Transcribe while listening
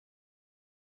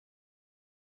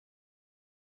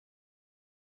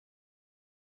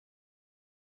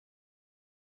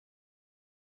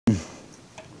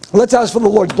Let's ask for the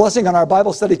Lord's blessing on our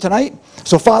Bible study tonight.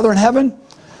 So, Father in heaven,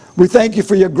 we thank you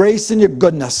for your grace and your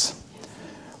goodness.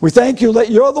 We thank you that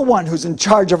you're the one who's in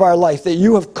charge of our life, that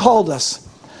you have called us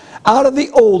out of the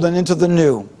old and into the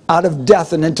new, out of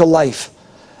death and into life,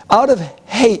 out of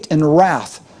hate and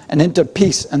wrath and into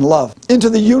peace and love, into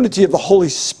the unity of the Holy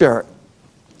Spirit,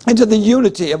 into the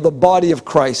unity of the body of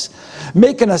Christ,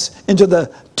 making us into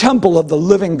the temple of the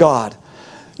living God,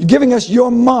 giving us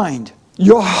your mind,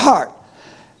 your heart,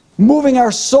 moving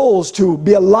our souls to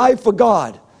be alive for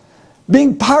God,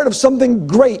 being part of something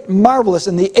great, marvelous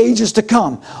in the ages to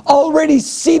come, already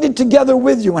seated together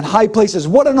with you in high places.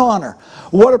 What an honor,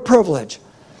 what a privilege,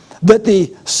 that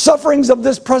the sufferings of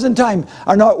this present time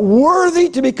are not worthy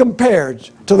to be compared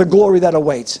to the glory that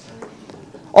awaits.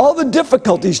 All the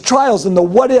difficulties, trials, and the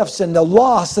what-ifs, and the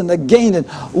loss, and the gain, and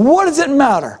what does it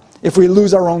matter if we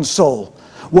lose our own soul?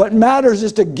 What matters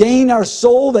is to gain our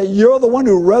soul, that you're the one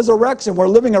who resurrects, and we're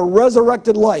living a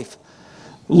resurrected life.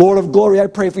 Lord of glory, I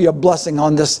pray for your blessing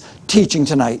on this teaching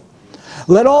tonight.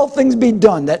 Let all things be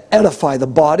done that edify the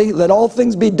body. Let all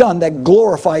things be done that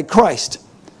glorify Christ.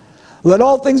 Let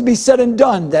all things be said and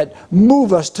done that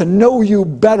move us to know you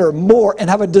better, more, and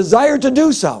have a desire to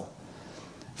do so.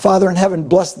 Father in heaven,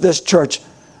 bless this church.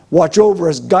 Watch over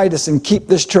us, guide us, and keep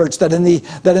this church, that in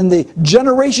the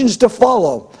generations to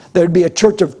follow, there would be a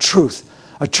church of truth,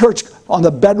 a church on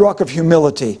the bedrock of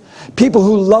humility, people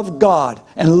who love God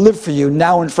and live for you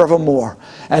now and forevermore.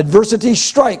 Adversity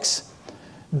strikes,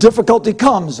 difficulty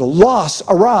comes, loss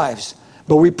arrives,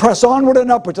 but we press onward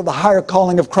and upward to the higher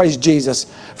calling of Christ Jesus.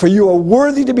 For you are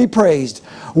worthy to be praised,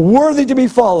 worthy to be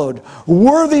followed,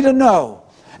 worthy to know,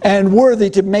 and worthy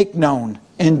to make known.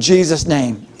 In Jesus'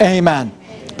 name, amen.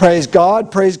 Praise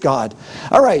God, praise God.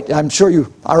 All right, I'm sure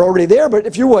you are already there, but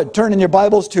if you would, turn in your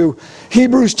Bibles to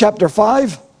Hebrews chapter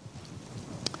 5.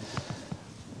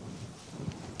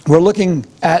 We're looking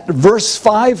at verse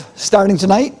 5 starting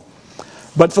tonight,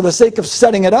 but for the sake of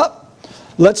setting it up,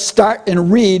 let's start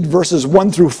and read verses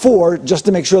 1 through 4 just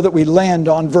to make sure that we land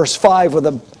on verse 5 with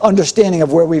an understanding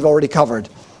of where we've already covered.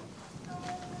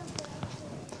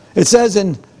 It says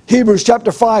in Hebrews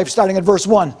chapter 5, starting at verse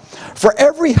 1, "For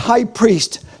every high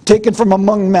priest taken from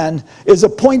among men is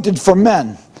appointed for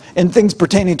men in things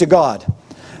pertaining to God,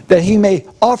 that he may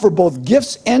offer both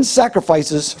gifts and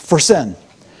sacrifices for sin.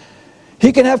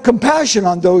 He can have compassion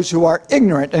on those who are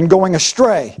ignorant and going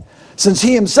astray, since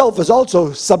he himself is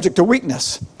also subject to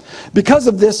weakness. Because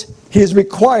of this, he is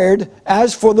required,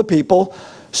 as for the people,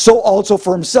 so also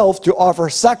for himself, to offer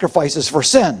sacrifices for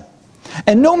sin.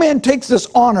 And no man takes this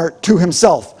honor to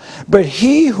himself, but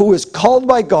he who is called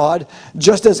by God,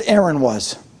 just as Aaron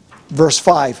was." Verse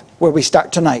 5, where we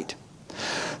start tonight.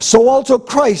 "So also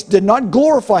Christ did not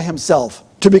glorify himself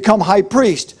to become high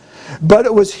priest, but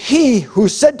it was he who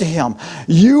said to him,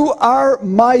 'You are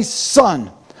my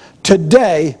son.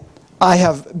 Today I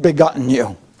have begotten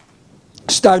you.'"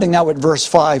 Starting now at verse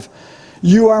 5.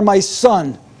 "You are my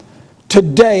son.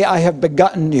 Today I have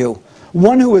begotten you."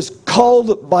 One who is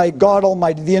called by God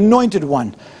Almighty, the Anointed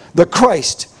One, the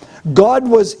Christ. God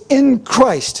was in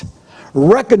Christ,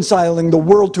 reconciling the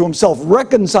world to himself,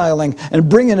 reconciling and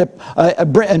bringing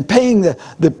and paying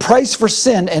the price for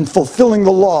sin and fulfilling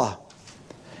the law.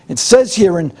 It says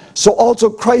here, and so also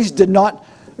Christ did not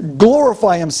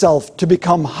glorify himself to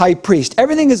become high priest.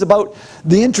 Everything is about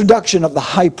the introduction of the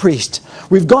high priest.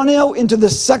 We've gone now into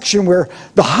this section where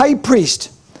the high priest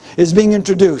is being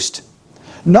introduced.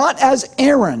 Not as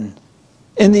Aaron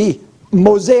in the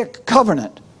Mosaic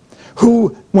covenant,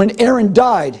 who, when Aaron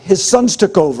died, his sons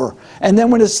took over. And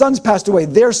then when his sons passed away,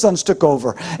 their sons took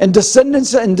over. And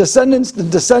descendants and descendants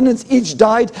and descendants each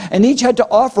died, and each had to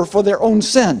offer for their own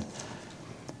sin.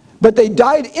 But they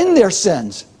died in their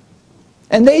sins.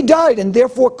 And they died, and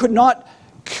therefore could not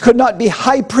be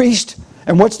high priest.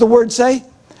 And what's the word say?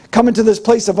 Come into this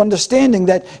place of understanding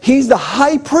that he's the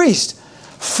high priest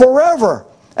forever,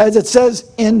 as it says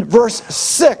in verse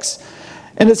 6.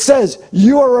 And it says,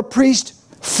 "You are a priest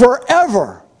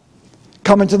forever."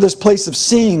 Come into this place of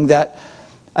seeing that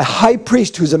a high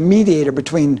priest who's a mediator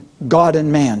between God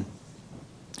and man.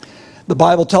 The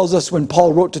Bible tells us when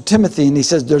Paul wrote to Timothy, and he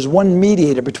says there's one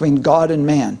mediator between God and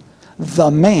man,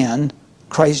 the man,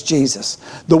 Christ Jesus.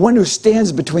 The one who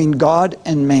stands between God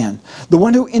and man. The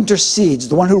one who intercedes,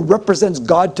 the one who represents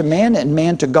God to man and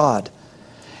man to God.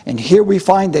 And here we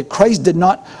find that Christ did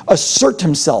not assert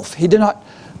himself. He did not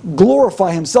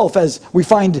glorify himself as we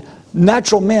find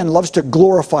natural man loves to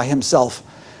glorify himself.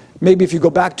 Maybe if you go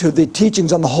back to the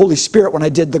teachings on the Holy Spirit when I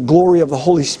did the glory of the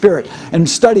Holy Spirit and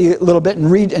study a little bit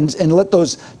and read and let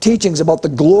those teachings about the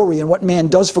glory and what man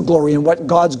does for glory and what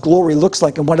God's glory looks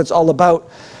like and what it's all about.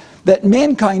 that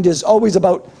mankind is always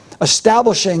about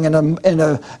establishing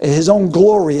his own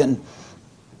glory and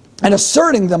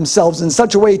asserting themselves in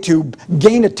such a way to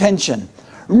gain attention.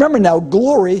 Remember now,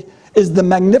 glory is the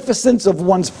magnificence of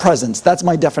one's presence. That's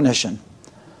my definition.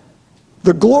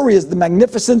 The glory is the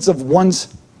magnificence of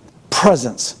one's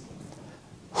presence.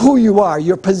 Who you are,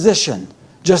 your position.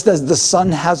 Just as the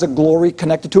sun has a glory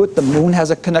connected to it, the moon has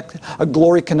a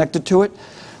glory connected to it,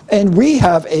 and we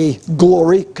have a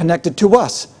glory connected to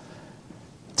us.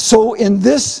 So in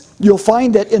this, you'll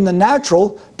find that in the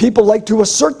natural, people like to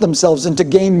assert themselves and to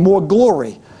gain more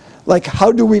glory. Like,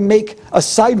 how do we make a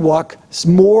sidewalk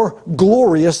more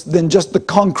glorious than just the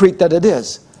concrete that it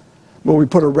is? Well, we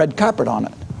put a red carpet on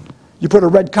it. You put a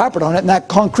red carpet on it, and that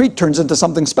concrete turns into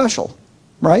something special,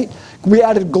 right? We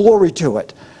added glory to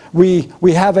it. We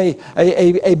have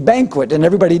a banquet, and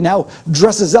everybody now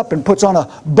dresses up and puts on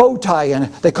a bow tie,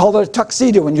 and they call it a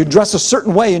tuxedo, and you dress a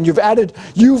certain way, and you've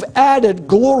added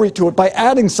glory to it by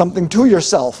adding something to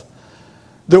yourself.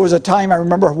 There was a time I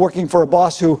remember working for a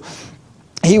boss who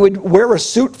he would wear a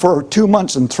suit for 2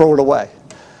 months and throw it away.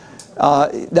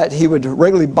 That he would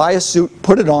regularly buy a suit,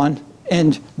 put it on,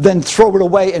 and then throw it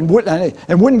away and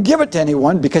wouldn't give it to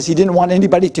anyone because he didn't want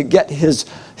anybody to get his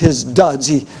duds.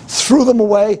 He threw them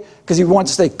away because he wanted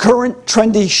to stay current,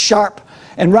 trendy, sharp,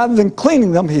 and rather than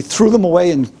cleaning them, he threw them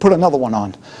away and put another one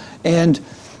on. And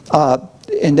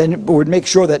then would make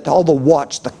sure that all the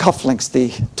watch, the cufflinks,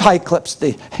 the tie clips,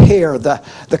 the hair,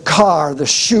 the car, the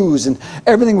shoes, and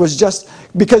everything was just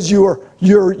because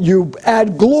you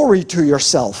add glory to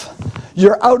yourself.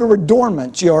 Your outer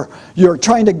adornment, you're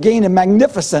trying to gain a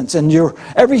magnificence, and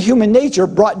every human nature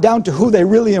brought down to who they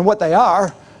really and what they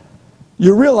are.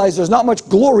 You realize there's not much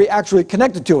glory actually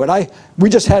connected to it. We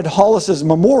just had Hollis's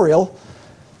memorial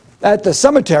at the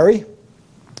cemetery,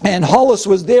 and Hollis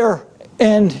was there.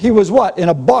 And he was what? In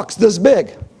a box this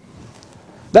big.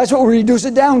 That's what we reduce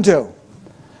it down to.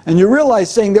 And you realize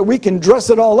saying that we can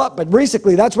dress it all up, but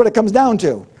basically that's what it comes down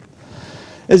to.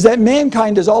 Is that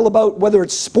mankind is all about whether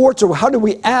it's sports or how do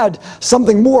we add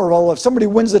something more. Well, if somebody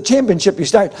wins the championship, you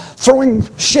start throwing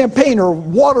champagne or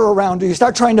water around. You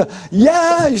start trying to,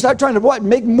 what?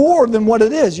 Make more than what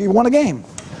it is. You won a game.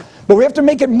 But we have to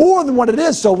make it more than what it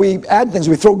is, so we add things.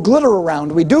 We throw glitter around.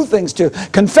 We do things to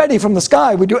confetti from the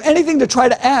sky. We do anything to try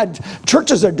to add.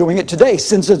 Churches are doing it today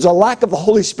since there's a lack of the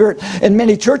Holy Spirit in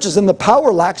many churches, and the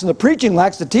power lacks, and the preaching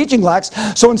lacks, the teaching lacks.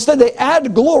 So instead they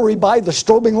add glory by the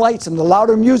strobing lights and the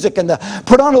louder music and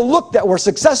put on a look that we're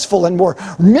successful and we're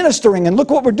ministering, and look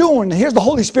what we're doing. And here's the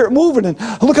Holy Spirit moving, and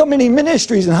look how many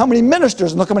ministries and how many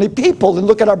ministers, and look how many people, and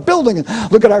look at our building,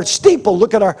 and look at our steeple,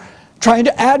 look at our... trying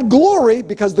to add glory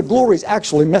because the glory is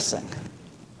actually missing.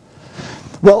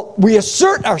 Well, we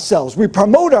assert ourselves, we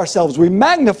promote ourselves, we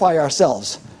magnify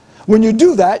ourselves. When you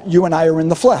do that, you and I are in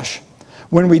the flesh.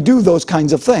 When we do those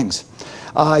kinds of things.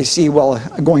 I see, well,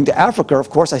 going to Africa, of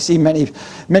course, I see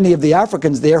many of the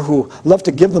Africans there who love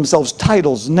to give themselves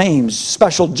titles, names,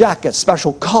 special jackets,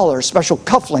 special collars, special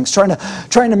cufflinks,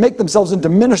 trying to make themselves into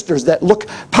ministers that look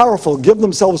powerful, give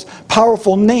themselves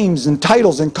powerful names and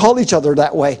titles and call each other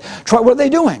that way. What are they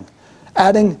doing?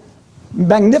 Adding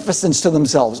magnificence to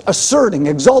themselves, asserting,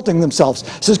 exalting themselves.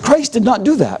 It says Christ did not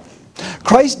do that.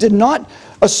 Christ did not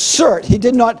assert, he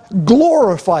did not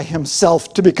glorify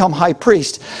himself to become high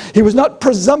priest. He was not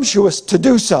presumptuous to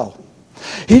do so.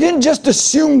 He didn't just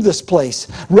assume this place.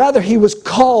 Rather, he was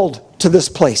called to this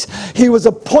place. He was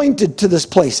appointed to this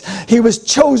place. He was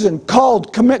chosen,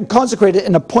 called, consecrated,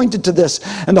 and appointed to this.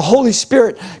 And the Holy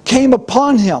Spirit came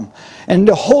upon him. And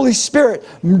the Holy Spirit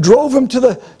drove him to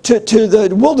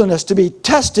the wilderness to be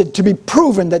tested, to be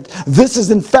proven that this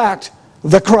is in fact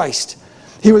the Christ.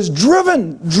 He was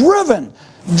drawn.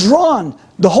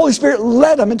 The Holy Spirit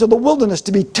led him into the wilderness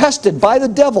to be tested by the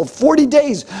devil 40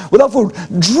 days without food.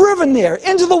 Driven there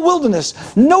into the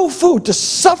wilderness, no food, to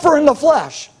suffer in the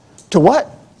flesh. To what?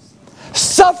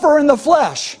 Suffer in the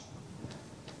flesh.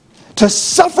 To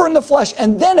suffer in the flesh.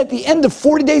 And then at the end of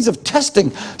 40 days of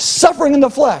testing, suffering in the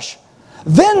flesh,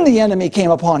 then the enemy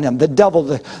came upon him. The devil,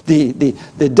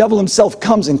 the devil himself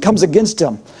comes against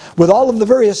him with all of the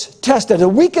various tests at the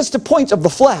weakest of points of the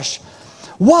flesh.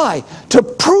 Why? To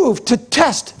prove, to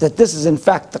test that this is in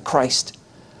fact the Christ,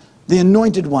 the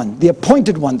anointed one, the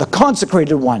appointed one, the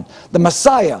consecrated one, the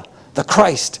Messiah, the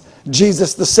Christ,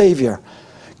 Jesus the Savior.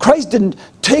 Christ didn't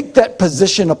take that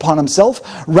position upon himself.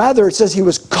 Rather, it says he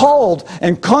was called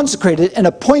and consecrated and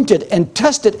appointed and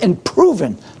tested and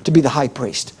proven to be the high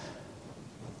priest.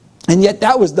 And yet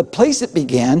that was the place it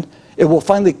began. It will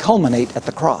finally culminate at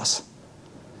the cross.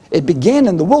 It began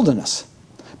in the wilderness,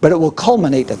 but it will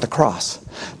culminate at the cross.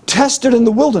 Tested in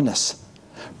the wilderness,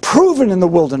 proven in the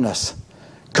wilderness,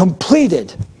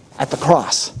 completed at the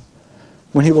cross,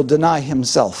 when he will deny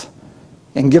himself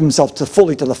and give himself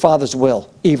fully to the Father's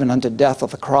will, even unto death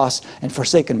of the cross and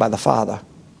forsaken by the Father.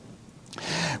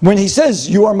 When he says,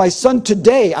 you are my son,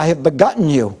 today I have begotten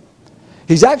you,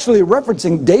 he's actually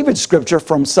referencing David's scripture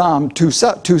from Psalm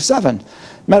 2:7.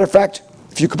 Matter of fact,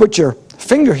 if you could put your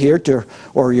finger here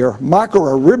or your marker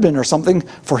or ribbon or something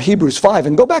for Hebrews 5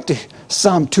 and go back to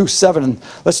Psalm 2:7 and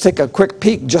let's take a quick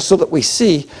peek just so that we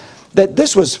see that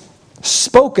this was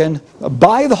spoken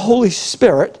by the Holy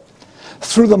Spirit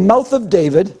through the mouth of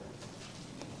David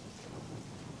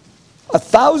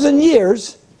 1,000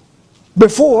 years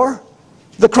before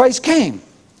the Christ came.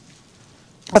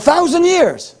 1,000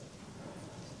 years.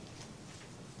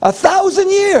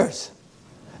 1,000 years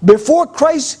before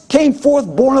Christ came forth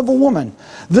born of a woman.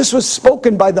 This was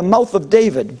spoken by the mouth of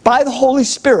David, by the Holy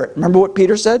Spirit. Remember what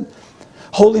Peter said?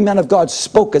 Holy men of God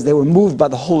spoke as they were moved by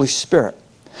the Holy Spirit.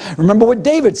 Remember what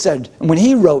David said when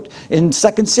he wrote in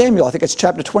 2 Samuel, I think it's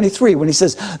chapter 23, when he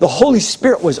says, the Holy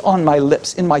Spirit was on my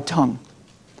lips, in my tongue.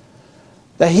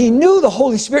 That he knew the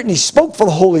Holy Spirit and he spoke for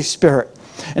the Holy Spirit.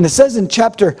 And it says in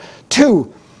chapter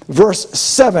 2, verse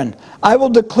 7, I will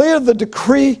declare the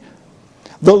decree,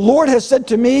 the Lord has said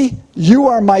to me, you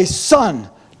are my son,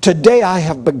 today I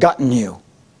have begotten you.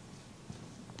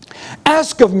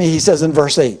 Ask of me, he says in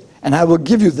verse 8, and I will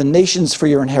give you the nations for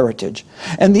your inheritance,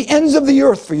 and the ends of the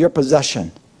earth for your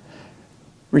possession.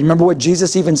 Remember what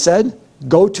Jesus even said?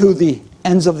 Go to the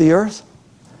ends of the earth.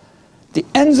 The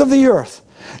ends of the earth.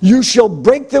 You shall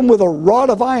break them with a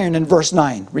rod of iron in verse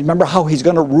 9. Remember how he's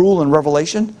going to rule in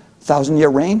Revelation? 1,000-year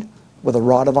reign with a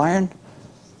rod of iron.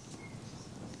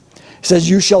 He says,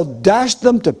 you shall dash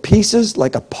them to pieces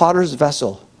like a potter's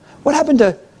vessel. What happened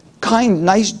to kind,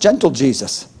 nice, gentle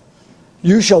Jesus?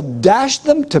 You shall dash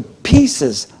them to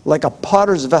pieces like a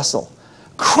potter's vessel.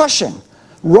 Crushing,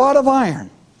 rod of iron.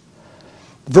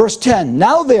 Verse 10,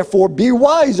 now therefore be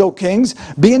wise, O kings,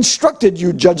 be instructed,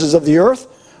 you judges of the earth.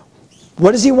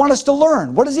 What does he want us to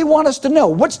learn? What does he want us to know?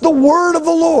 What's the word of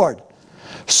the Lord?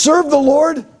 Serve the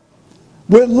Lord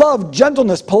with love,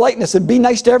 gentleness, politeness, and be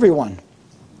nice to everyone.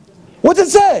 What does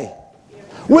it say?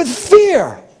 With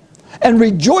fear, and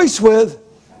rejoice with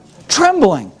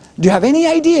trembling. Do you have any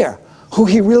idea who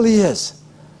he really is?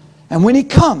 And when he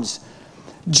comes,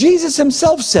 Jesus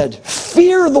himself said,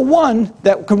 fear the one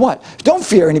that can what? Don't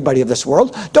fear anybody of this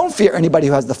world. Don't fear anybody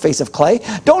who has the face of clay.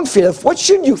 Don't fear. What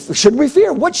should we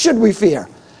fear? What should we fear?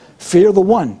 Fear the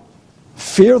one.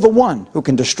 Fear the one who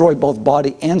can destroy both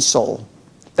body and soul.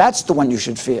 That's the one you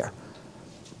should fear.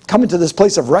 Come into this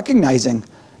place of recognizing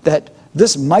that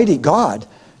this mighty God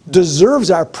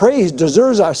deserves our praise,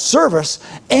 deserves our service,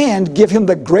 and give him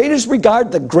the greatest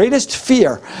regard, the greatest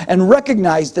fear, and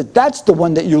recognize that that's the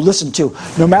one that you listen to.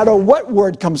 No matter what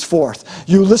word comes forth,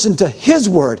 you listen to his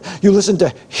word, you listen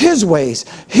to his ways.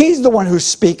 He's the one who's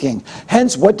speaking.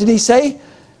 Hence, what did he say?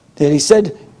 That he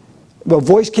said, a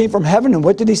voice came from heaven, and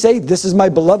what did he say? This is my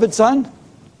beloved son.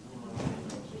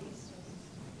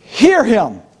 Hear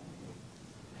him.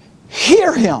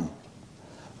 Hear him.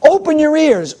 Open your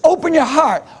ears, open your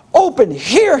heart,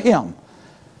 hear him.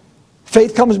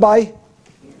 Faith comes by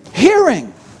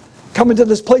hearing. Come into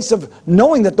this place of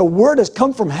knowing that the word has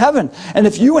come from heaven. And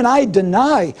if you and I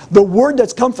deny the word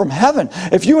that's come from heaven,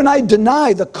 if you and I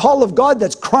deny the call of God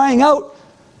that's crying out,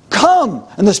 come,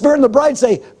 and the Spirit and the bride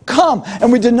say, come,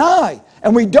 and we deny,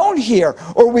 and we don't hear,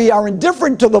 or we are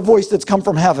indifferent to the voice that's come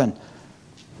from heaven,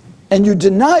 and you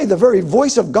deny the very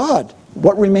voice of God,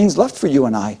 what remains left for you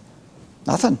and I?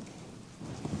 Nothing.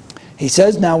 He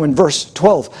says now in verse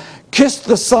 12, kiss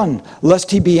the Son,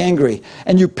 lest he be angry,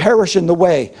 and you perish in the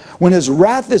way, when his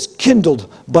wrath is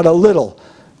kindled but a little.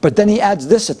 But then he adds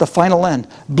this at the final end,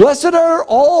 blessed are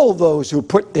all those who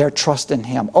put their trust in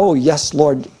him. Oh yes,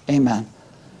 Lord, amen.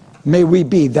 May we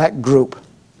be that group.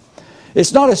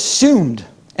 It's not assumed,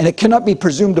 and it cannot be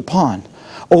presumed upon,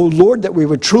 O Lord, that we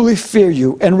would truly fear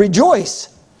you and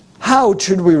rejoice. How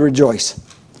should we rejoice?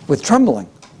 With trembling.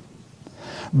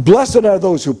 Blessed are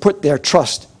those who put their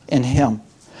trust in him.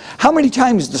 How many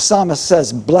times the psalmist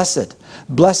says, blessed,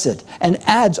 blessed, and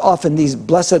adds often these,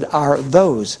 blessed are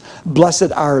those,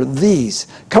 blessed are these.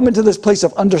 Come into this place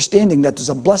of understanding that there's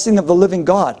a blessing of the living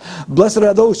God. Blessed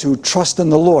are those who trust in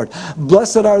the Lord.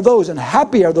 Blessed are those, and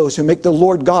happy are those who make the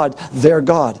Lord God their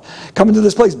God. Come into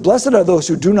this place. Blessed are those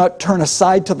who do not turn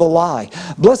aside to the lie.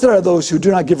 Blessed are those who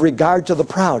do not give regard to the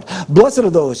proud. Blessed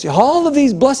are those. All of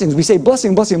these blessings, we say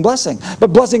blessing, blessing, blessing.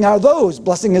 But blessing are those.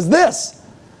 Blessing is this.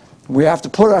 We have to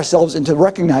put ourselves into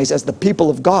recognize as the people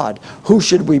of God. Who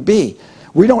should we be?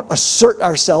 We don't assert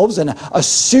ourselves and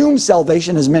assume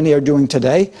salvation as many are doing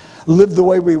today. live the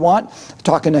way we want.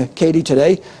 Talking to Katie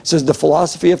today, says the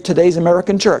philosophy of today's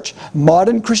American church,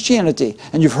 modern Christianity,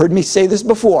 and you've heard me say this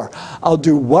before, I'll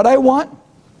do what I want,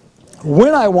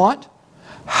 when I want,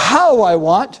 how I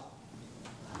want,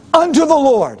 unto the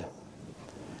Lord.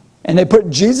 And they put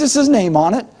Jesus' name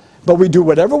on it, but we do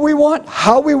whatever we want,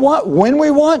 how we want, when we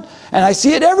want, and I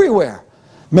see it everywhere.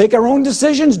 Make our own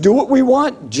decisions, do what we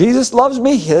want. Jesus loves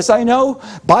me, yes I know.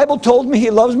 Bible told me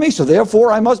He loves me, so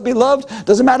therefore I must be loved.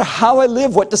 Doesn't matter how I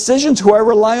live, what decisions, who I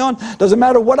rely on. Doesn't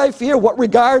matter what I fear, what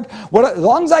regard. As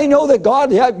long as I know that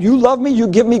God, yeah, you love me, you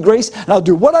give me grace, and I'll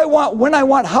do what I want, when I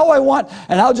want, how I want,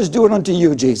 and I'll just do it unto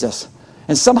you, Jesus.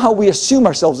 And somehow we assume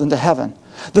ourselves into heaven.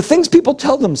 The things people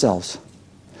tell themselves.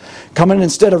 Coming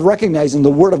instead of recognizing the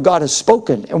Word of God has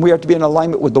spoken, and we are to be in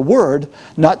alignment with the Word,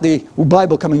 not the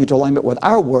Bible coming into alignment with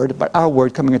our Word, but our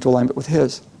Word coming into alignment with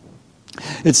His.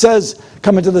 It says,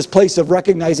 come into this place of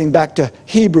recognizing, back to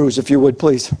Hebrews, if you would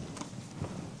please,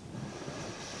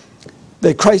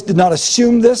 that Christ did not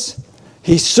assume this.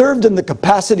 He served in the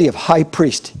capacity of high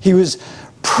priest. He was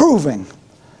proving,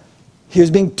 he was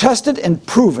being tested and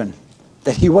proven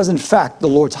that He was in fact the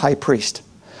Lord's high priest.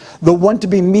 The one to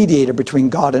be mediator between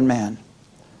God and man.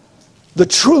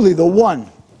 Truly the one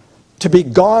to be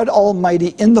God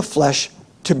Almighty in the flesh,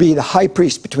 to be the high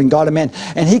priest between God and man.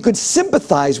 And He could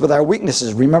sympathize with our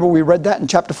weaknesses. Remember we read that in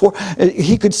chapter 4?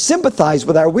 He could sympathize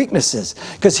with our weaknesses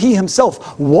because He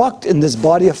Himself walked in this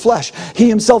body of flesh. He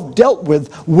Himself dealt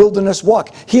with wilderness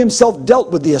walk. He Himself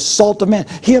dealt with the assault of man.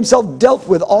 He Himself dealt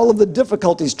with all of the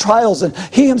difficulties, trials, and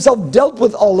He Himself dealt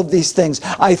with all of these things.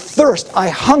 I thirst, I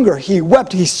hunger. He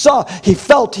wept, He saw, He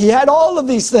felt, He had all of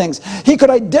these things. He could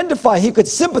identify, He could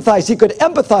sympathize, He could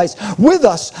empathize with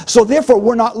us. So therefore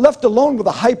we're not left alone with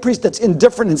a high priest that's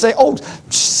indifferent and say, oh,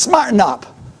 smarten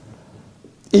up.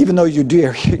 Even though you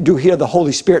do hear the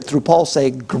Holy Spirit through Paul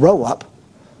say, grow up.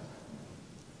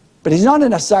 But He's not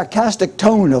in a sarcastic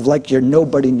tone of like you're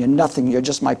nobody and you're nothing, you're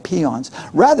just my peons.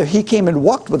 Rather, He came and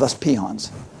walked with us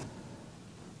peons.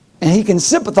 And He can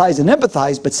sympathize and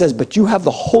empathize, but says, but you have the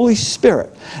Holy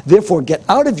Spirit. Therefore, get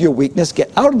out of your weakness,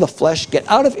 get out of the flesh, get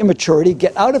out of immaturity,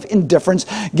 get out of indifference,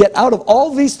 get out of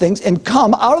all these things and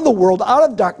come out of the world, out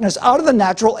of darkness, out of the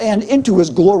natural, and into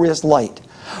His glorious light.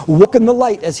 Walk in the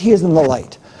light as He is in the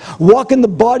light. Walk in the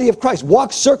body of Christ.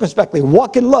 Walk circumspectly.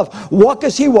 Walk in love. Walk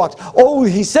as He walked. Oh,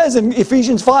 He says in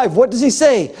Ephesians 5, what does He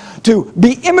say? To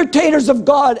be imitators of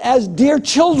God as dear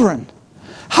children.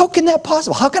 How can that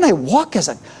possible? How can I walk as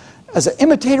an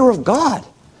imitator of God?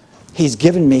 He's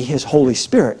given me His Holy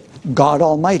Spirit, God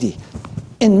Almighty,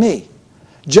 in me.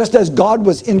 Just as God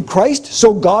was in Christ,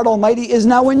 so God Almighty is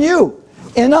now in you,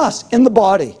 in us, in the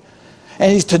body.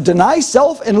 And He's to deny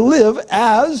self and live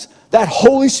as that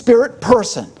Holy Spirit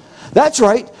person. That's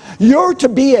right. You're to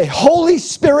be a Holy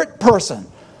Spirit person.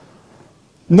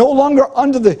 No longer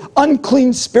under the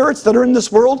unclean spirits that are in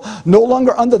this world, no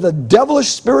longer under the devilish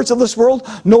spirits of this world,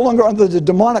 no longer under the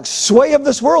demonic sway of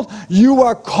this world. You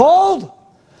are called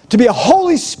to be a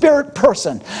Holy Spirit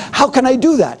person. How can I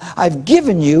do that? I've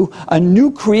given you a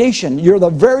new creation. You're the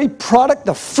very product,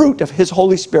 the fruit of His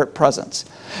Holy Spirit presence.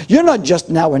 You're not just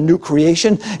now a new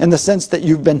creation in the sense that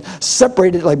you've been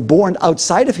separated, like born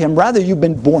outside of Him. Rather, you've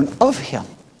been born of Him.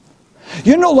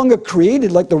 You're no longer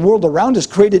created like the world around is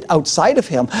created outside of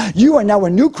Him. You are now a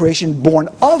new creation born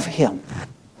of Him.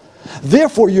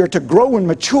 Therefore, you're to grow and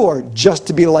mature just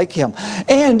to be like Him.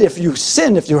 And if you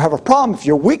sin, if you have a problem, if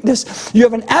you're weakness, you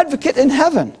have an advocate in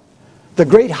heaven, the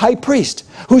great high priest,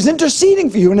 who's interceding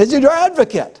for you and is your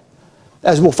advocate,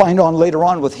 as we'll find on later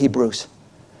on with Hebrews.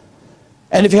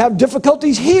 And if you have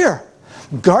difficulties here,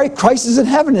 Christ is in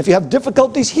heaven. If you have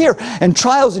difficulties here and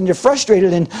trials and you're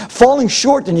frustrated and falling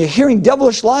short and you're hearing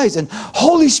devilish lies, and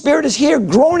Holy Spirit is here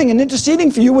groaning and interceding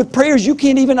for you with prayers you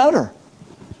can't even utter.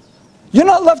 You're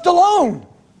not left alone.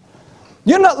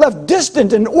 You're not left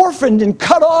distant and orphaned and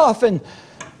cut off,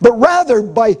 but rather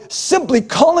by simply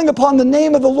calling upon the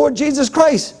name of the Lord Jesus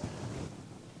Christ,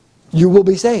 you will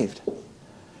be saved.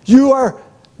 You are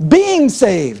being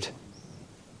saved.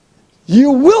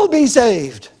 You will be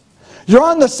saved. You're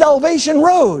on the salvation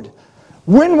road.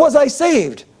 When was I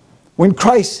saved? When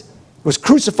Christ was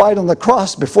crucified on the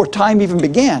cross before time even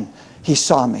began, He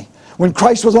saw me. When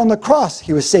Christ was on the cross,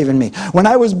 He was saving me. When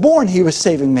I was born, He was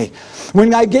saving me.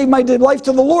 When I gave my life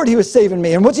to the Lord, He was saving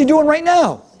me. And what's He doing right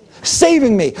now?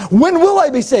 Saving me. When will I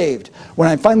be saved? When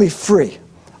I'm finally free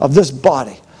of this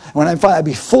body. When I'm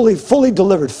finally be fully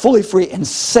delivered, fully free and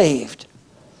saved.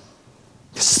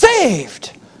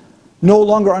 Saved! No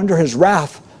longer under His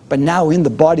wrath, but now in the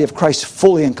body of Christ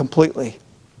fully and completely.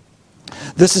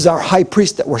 This is our high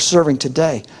priest that we're serving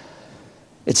today.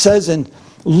 It says in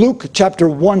Luke chapter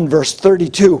 1 verse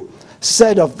 32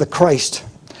 said of the Christ,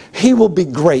 "He will be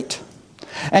great,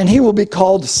 and he will be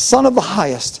called Son of the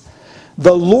Highest.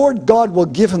 The Lord God will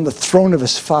give him the throne of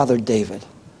his father David."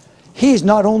 He is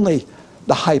not only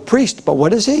the high priest, but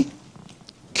what is he?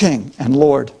 King and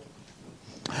Lord.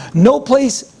 No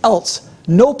place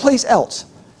else.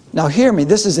 Now hear me,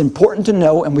 this is important to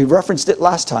know, and we referenced it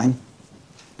last time.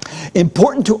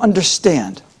 Important to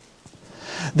understand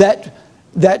that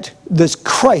this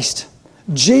Christ,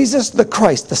 Jesus the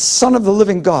Christ, the Son of the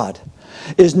living God,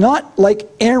 is not like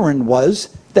Aaron was,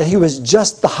 that he was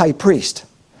just the high priest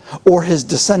or his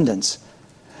descendants,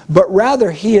 but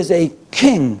rather he is a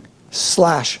king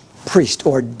slash priest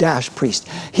or dash priest.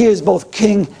 He is both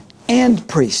king and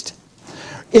priest.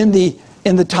 In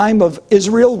the time of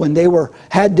Israel, when they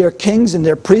had their kings and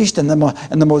their priests and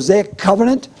the Mosaic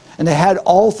covenant, and they had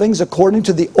all things according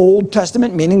to the Old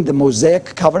Testament, meaning the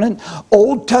Mosaic covenant.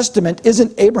 Old Testament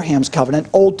isn't Abraham's covenant.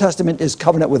 Old Testament is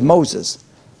covenant with Moses.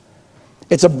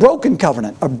 It's a broken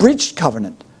covenant, a breached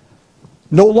covenant.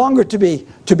 No longer to be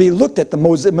looked at the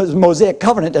Mosaic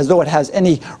covenant as though it has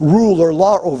any rule or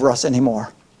law over us anymore.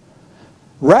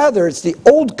 Rather, it's the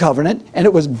old covenant, and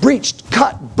it was breached,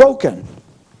 cut, broken.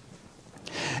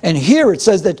 And here it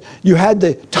says that you had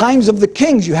the times of the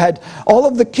kings. You had all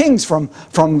of the kings from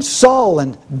Saul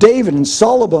and David and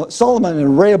Solomon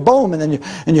and Rehoboam, and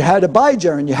then you had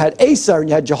Abijah, and you had Asa, and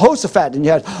you had Jehoshaphat, and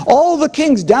you had all the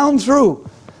kings down through.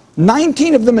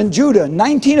 19 of them in Judah,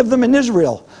 19 of them in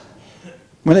Israel,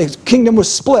 when the kingdom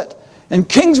was split. And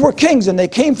kings were kings, and they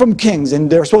came from kings, and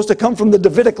they're supposed to come from the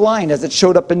Davidic line as it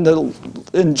showed up in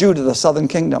Judah, the southern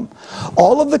kingdom.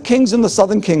 All of the kings in the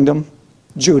southern kingdom,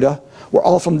 Judah, were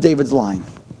all from David's line.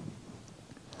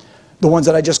 The ones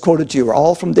that I just quoted to you were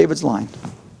all from David's line.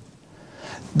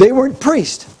 They weren't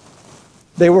priests.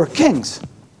 They were kings.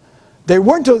 They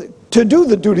weren't to do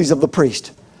the duties of the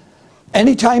priest.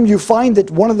 Anytime you find that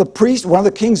one of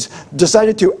the kings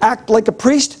decided to act like a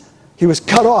priest, he was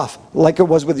cut off, like it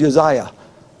was with Uzziah.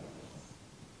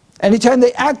 Anytime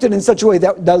they acted in such a way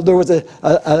that there was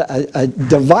a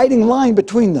dividing line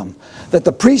between them, that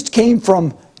the priest came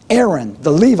from Aaron,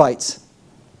 the Levites,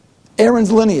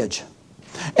 Aaron's lineage,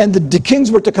 and the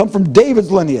kings were to come from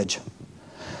David's lineage.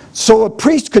 So a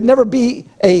priest could never be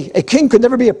a king could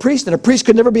never be a priest, and a priest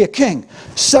could never be a king.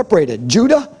 Separated.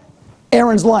 Judah,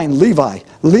 Aaron's line,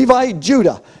 Levi,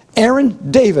 Judah,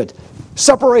 Aaron, David.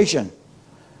 Separation.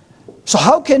 So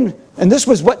how can, and this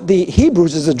was what the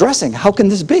Hebrews is addressing, how can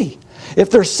this be? If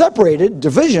they're separated,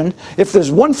 division, if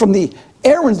there's one from the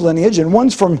Aaron's lineage and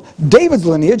one's from David's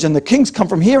lineage, and the kings come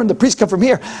from here and the priests come from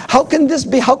here, how can this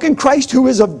be? How can Christ, who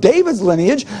is of David's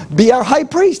lineage, be our high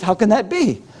priest? How can that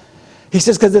be? He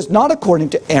says, because it's not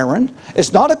according to Aaron,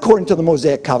 it's not according to the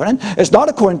Mosaic covenant, it's not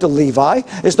according to Levi,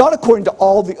 it's not according to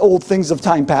all the old things of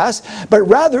time past, but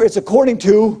rather it's according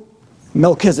to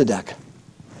Melchizedek.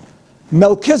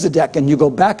 Melchizedek, and you go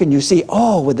back and you see,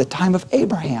 oh, with the time of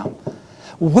Abraham,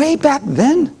 way back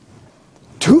then,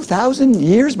 2,000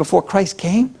 years before Christ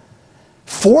came,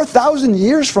 4,000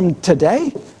 years from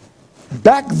today,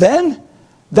 back then,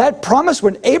 that promise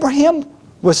when Abraham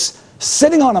was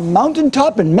sitting on a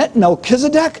mountaintop and met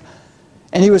Melchizedek,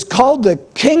 and he was called the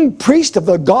king priest of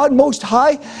the God Most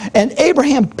High, and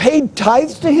Abraham paid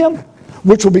tithes to him,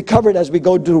 which will be covered as we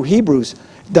go through Hebrews.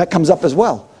 That comes up as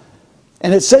well.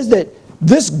 And it says that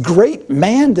this great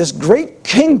man, this great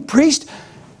king priest,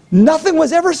 nothing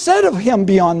was ever said of him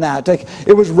beyond that. Like,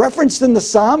 it was referenced in the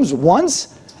Psalms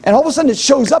once, and all of a sudden it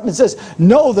shows up and says,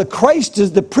 no, the Christ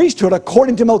is the priesthood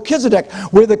according to Melchizedek,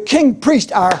 where the king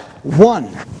priest are one.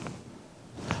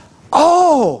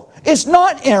 Oh, it's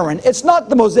not Aaron, it's not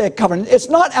the Mosaic covenant, it's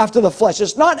not after the flesh,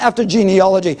 it's not after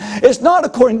genealogy, it's not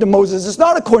according to Moses, it's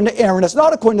not according to Aaron, it's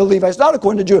not according to Levi, it's not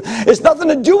according to Judah, it's nothing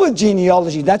to do with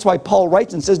genealogy. That's why Paul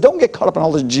writes and says, don't get caught up in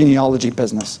all this genealogy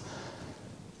business.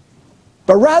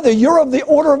 But rather, you're of the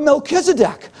order of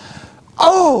Melchizedek.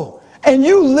 Oh, and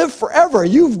you live forever.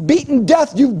 You've beaten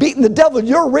death, you've beaten the devil,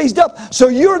 you're raised up, so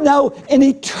you're now an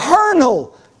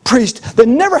eternal priest that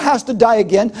never has to die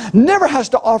again, never has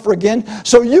to offer again,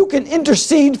 so you can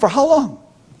intercede for how long?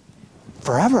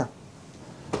 Forever.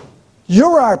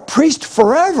 You're our priest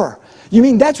forever. You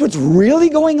mean that's what's really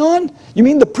going on? You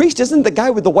mean the priest isn't the guy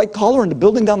with the white collar in the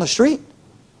building down the street?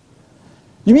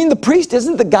 You mean the priest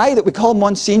isn't the guy that we call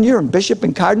Monsignor and Bishop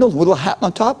and Cardinal with a little hat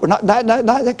on top? Or not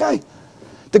that guy.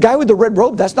 The guy with the red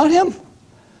robe, that's not him.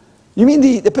 You mean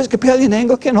the Episcopalian,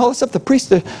 Anglican, all that stuff, the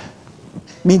priest? I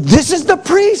mean, this is the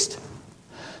priest.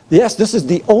 Yes, this is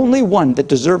the only one that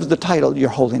deserves the title, Your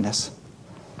Holiness.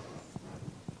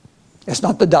 It's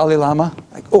not the Dalai Lama.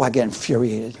 Like, oh, I get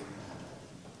infuriated.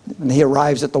 when he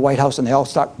arrives at the White House and they all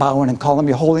start bowing and calling him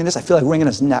Your Holiness, I feel like wringing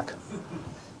his neck.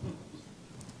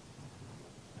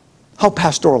 How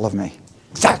pastoral of me.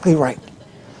 Exactly right.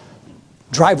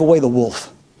 Drive away the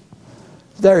wolf.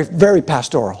 Very, very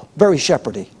pastoral, very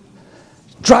shepherdy.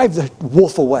 Drive the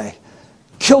wolf away.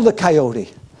 Kill the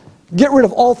coyote. Get rid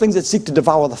of all things that seek to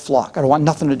devour the flock. I don't want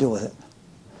nothing to do with it.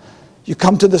 You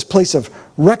come to this place of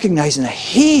recognizing that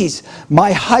he's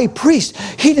my high priest.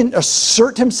 He didn't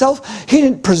assert himself. He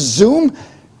didn't presume.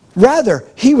 Rather,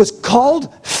 he was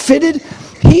called, fitted.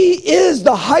 He is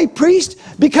the high priest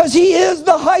because he is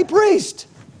the high priest.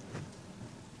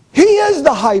 He is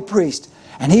the high priest.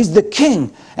 And he's the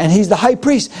king, and he's the high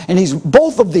priest, and he's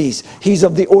both of these. He's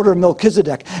of the order of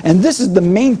Melchizedek. And this is the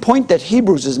main point that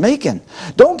Hebrews is making.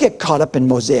 Don't get caught up in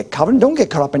Mosaic covenant. Don't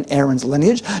get caught up in Aaron's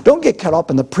lineage. Don't get caught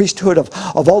up in the priesthood of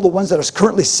all the ones that are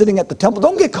currently sitting at the temple.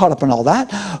 Don't get caught up in all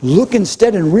that. Look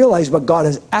instead and realize what God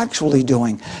is actually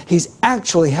doing. He's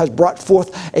actually has brought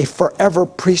forth a forever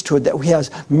priesthood that he has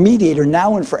mediator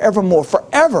now and forevermore.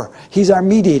 Forever, he's our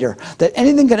mediator. That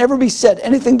anything can ever be said,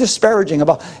 anything disparaging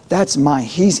about, that's mine.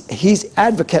 He's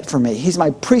advocate for me. He's my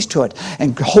priesthood.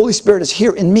 And the Holy Spirit is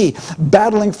here in me,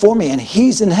 battling for me. And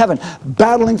he's in heaven,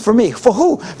 battling for me. For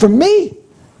who? For me.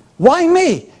 Why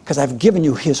me? Because I've given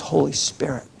you his Holy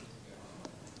Spirit.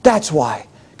 That's why.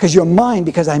 Because you're mine,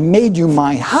 because I made you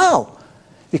mine. How?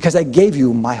 Because I gave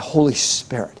you my Holy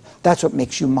Spirit. That's what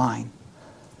makes you mine.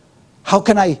 How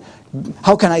can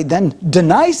I then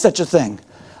deny such a thing?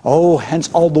 Oh,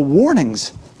 hence all the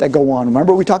warnings that go on.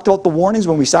 Remember we talked about the warnings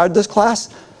when we started this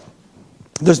class?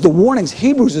 There's the warnings.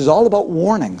 Hebrews is all about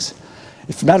warnings.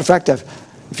 As a matter of fact,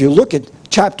 if you look at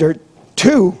chapter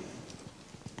 2,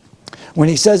 when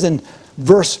he says in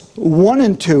verse 1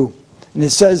 and 2, and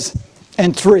it says,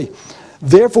 and 3,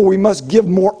 therefore we must give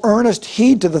more earnest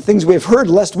heed to the things we have heard,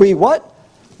 lest we, what?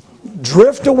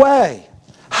 Drift away.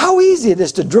 How easy it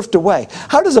is to drift away.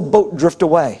 How does a boat drift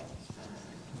away?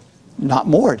 Not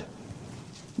moored.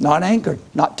 Not anchored,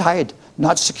 not tied,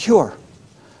 not secure.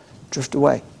 Drift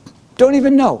away. Don't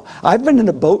even know. I've been in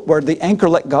a boat where the anchor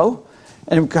let go,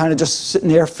 and we're kind of just sitting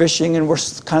there fishing, and we're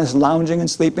kind of lounging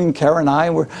and sleeping. Kara and I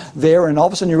were there, and all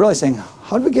of a sudden you realize, saying,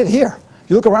 how did we get here?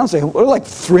 You look around and say, we're like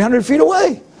 300 feet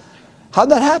away. How'd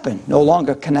that happen? No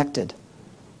longer connected.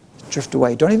 Drift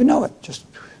away. Don't even know it.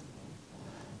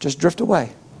 Just drift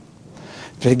away.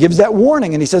 He gives that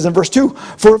warning, and he says in verse 2,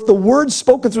 for if the words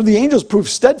spoken through the angels prove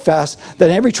steadfast, that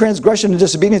every transgression and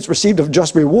disobedience received a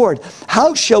just reward,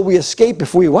 how shall we escape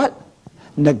if we what?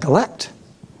 Neglect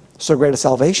so great a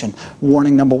salvation.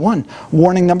 Warning number 1.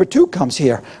 Warning number 2 comes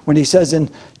here when he says in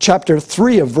chapter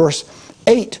 3 of verse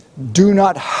 8, do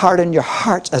not harden your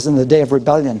hearts as in the day of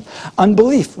rebellion.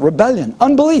 Unbelief, rebellion,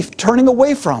 unbelief, turning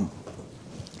away from.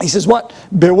 He says what?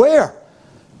 Beware.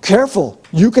 Careful.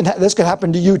 This could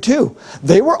happen to you too.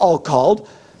 They were all called.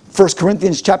 1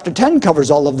 Corinthians chapter 10 covers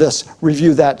all of this.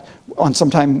 Review that on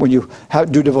sometime when you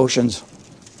do devotions.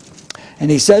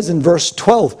 And he says in verse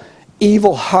 12,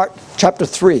 evil heart, chapter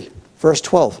 3, verse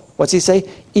 12. What's he say?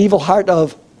 Evil heart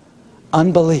of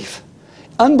unbelief.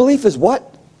 Unbelief is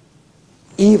what?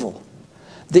 Evil.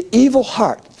 The evil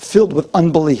heart filled with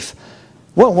unbelief.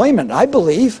 Well, wait a minute. I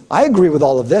believe. I agree with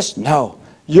all of this. No.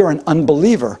 You're an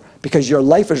unbeliever. Because your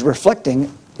life is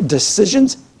reflecting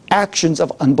decisions, actions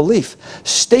of unbelief,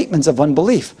 statements of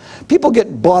unbelief. People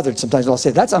get bothered sometimes. They'll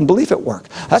say, that's unbelief at work.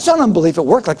 That's not unbelief at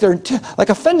work, like they're like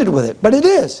offended with it. But it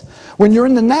is. When you're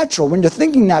in the natural, when you're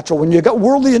thinking natural, when you've got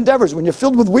worldly endeavors, when you're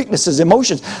filled with weaknesses,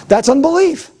 emotions, that's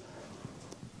unbelief.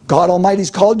 God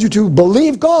Almighty's called you to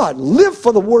believe God. Live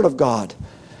for the Word of God.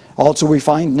 Also, we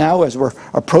find now as we're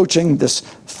approaching this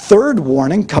third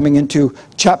warning coming into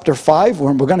chapter 5,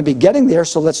 where we're going to be getting there,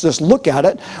 so let's just look at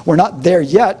it. We're not there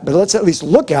yet, but let's at least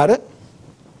look at it.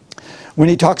 When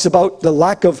he talks about the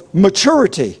lack of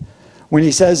maturity, when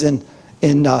he says in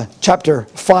chapter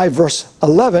 5, verse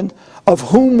 11, of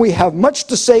whom we have much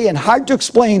to say and hard to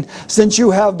explain, since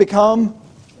you have become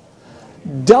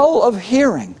dull of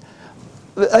hearing.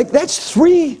 Like, that's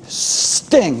 3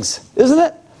 stings, isn't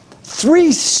it?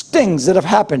 3 stings that have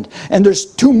happened, and there's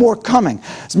 2 more coming.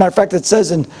 As a matter of fact, it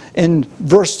says in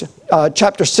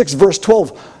chapter 6, verse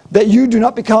 12, that you do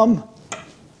not become,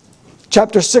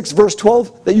 chapter 6, verse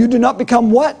 12, that you do not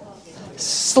become what?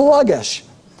 Sluggish.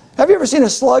 Have you ever seen a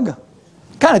slug?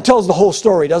 Kind of tells the whole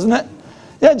story, doesn't it?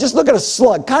 Yeah, just look at a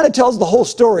slug. Kind of tells the whole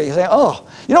story. You say, oh,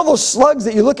 you know those slugs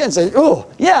that you look at and say, oh,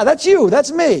 yeah, that's you,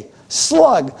 that's me.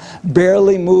 Slug.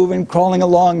 Barely moving, crawling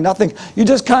along, nothing. You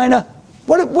just kind of,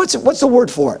 what's the word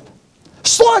for it?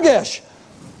 Sluggish.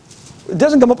 It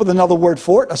doesn't come up with another word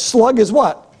for it. A slug is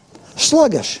what?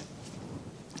 Sluggish.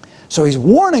 So he's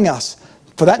warning us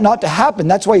for that not to happen,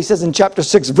 that's why he says in chapter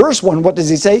 6, verse 1, what does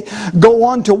he say? Go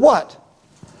on to what?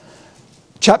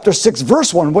 Chapter 6,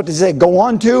 verse 1, what does he say? Go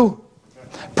on to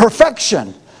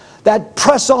perfection. That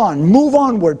press on, move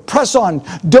onward, press on.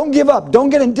 Don't give up.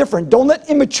 Don't get indifferent. Don't let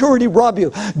immaturity rob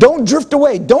you. Don't drift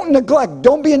away. Don't neglect.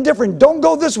 Don't be indifferent. Don't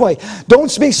go this way.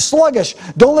 Don't be sluggish.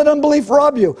 Don't let unbelief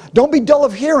rob you. Don't be dull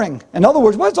of hearing. In other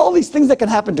words, what's all these things that can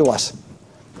happen to us?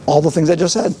 All the things I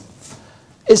just said.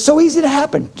 It's so easy to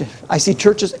happen. I see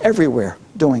churches everywhere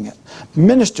doing it.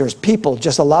 Ministers, people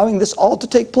just allowing this all to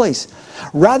take place,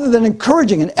 rather than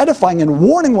encouraging and edifying and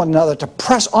warning one another to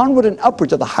press onward and upward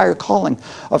to the higher calling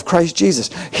of Christ Jesus.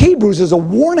 Hebrews is a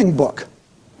warning book.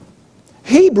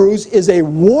 Hebrews is a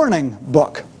warning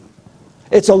book.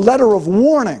 It's a letter of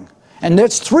warning. And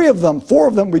there's 3 of them, 4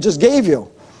 of them we just gave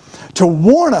you, to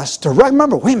warn us to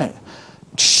remember, wait a minute,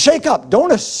 shake up.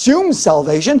 Don't assume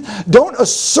salvation. Don't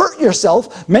assert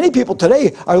yourself. Many people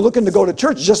today are looking to go to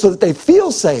church just so that they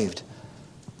feel saved.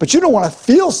 But you don't want to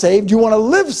feel saved. You want to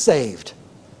live saved.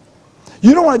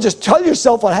 You don't want to just tell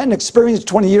yourself, I had an experience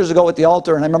 20 years ago at the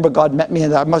altar and I remember God met me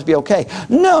and I must be okay.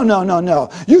 No, no, no,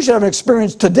 no. You should have an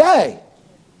experience today.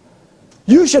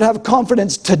 You should have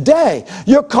confidence today.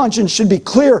 Your conscience should be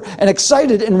clear and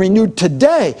excited and renewed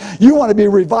today. You want to be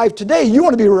revived today. You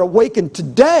want to be awakened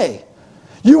today.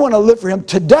 You want to live for Him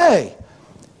today.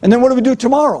 And then what do we do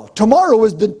tomorrow?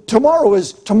 Tomorrow's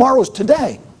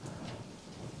today.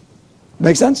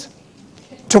 Make sense?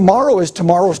 Tomorrow is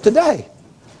tomorrow's today.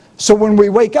 So when we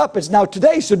wake up, it's now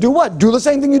today. So do what? Do the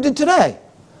same thing you did today.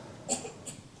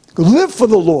 Live for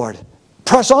the Lord.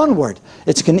 Press onward.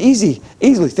 It's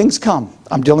easily. Things come.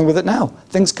 I'm dealing with it now.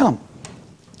 Things come.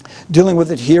 Dealing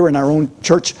with it here in our own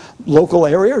church local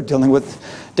area, or dealing with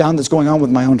down that's going on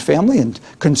with my own family and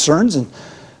concerns. And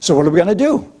so what are we going to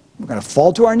do? We're going to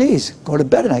fall to our knees. Go to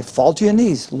bed at night. Fall to your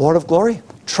knees. Lord of glory,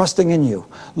 trusting in you.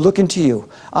 Looking to you.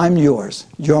 I'm yours.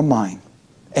 You're mine.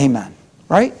 Amen.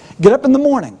 Right? Get up in the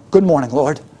morning. Good morning,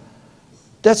 Lord.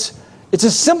 It's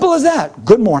as simple as that.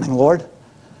 Good morning, Lord.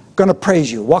 Going to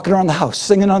praise you. Walking around the house,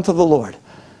 singing unto the Lord.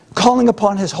 Calling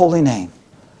upon His holy name.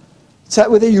 It's that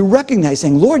way that you recognize,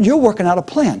 saying, Lord, you're working out a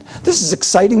plan. This is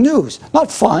exciting news. Not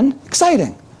fun,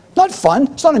 exciting. Not fun.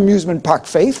 It's not amusement park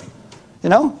faith. You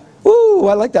know? Ooh,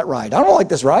 I like that ride. I don't like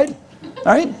this ride. All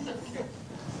right?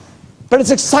 But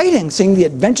it's exciting seeing the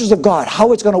adventures of God,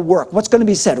 how it's going to work, what's going to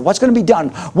be said, what's going to be done,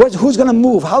 who's going to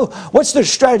move, what's their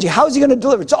strategy, how is He going to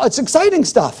deliver. It's exciting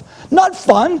stuff. Not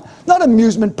fun, not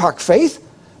amusement park faith,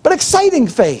 but exciting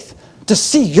faith. To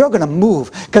see you're going to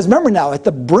move. Because remember now, at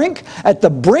the brink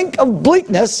of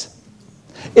bleakness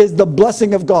is the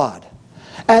blessing of God.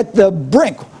 At the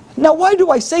brink. Now why do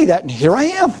I say that? And here I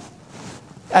am.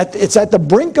 It's at the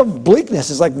brink of bleakness.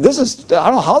 It's like, I don't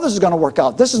know how this is going to work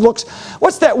out.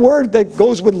 What's that word that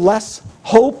goes with less?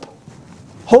 Hope?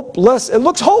 Hopeless. It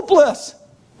looks hopeless.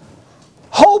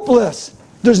 Hopeless.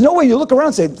 There's no way you look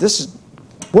around and say,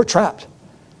 we're trapped.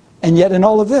 And yet in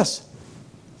all of this,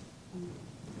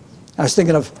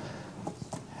 the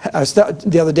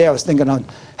other day I was thinking on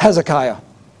Hezekiah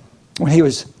when he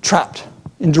was trapped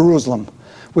in Jerusalem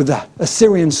with the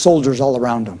Assyrian soldiers all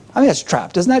around him. I mean, that's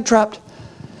trapped. Isn't that trapped?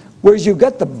 Whereas you've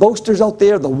got the boasters out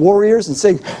there, the warriors, and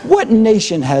saying, what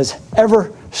nation has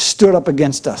ever stood up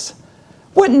against us?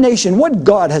 What nation, what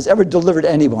God has ever delivered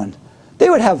anyone? They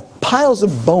would have piles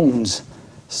of bones.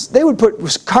 They would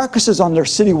put carcasses on their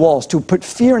city walls to put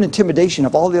fear and intimidation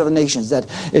of all the other nations, that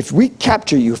if we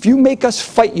capture you, if you make us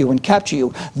fight you and capture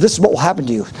you, this is what will happen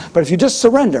to you. But if you just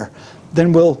surrender,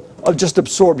 then we'll just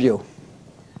absorb you.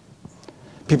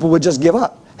 People would just give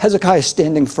up. Hezekiah is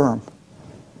standing firm.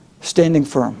 Standing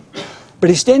firm. But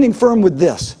he's standing firm with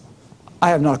this. I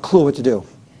have not a clue what to do.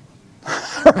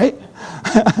 Right?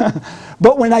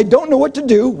 But when I don't know what to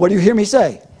do, what do you hear me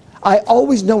say? I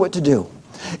always know what to do.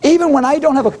 Even when I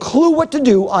don't have a clue what to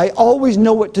do, I always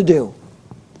know what to do.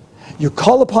 You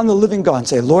call upon the living God and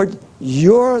say, Lord,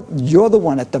 you're the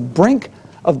one. At the brink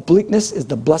of bleakness is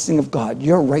the blessing of God.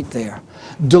 You're right there.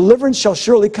 Deliverance shall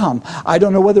surely come. I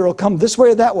don't know whether it'll come this way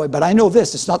or that way, but I know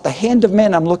this. It's not the hand of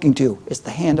man I'm looking to. It's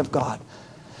the hand of God.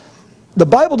 The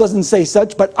Bible doesn't say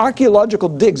such, but archaeological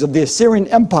digs of the Assyrian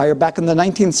Empire back in the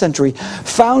 19th century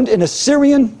found an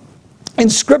Assyrian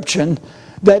inscription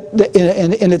that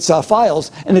in its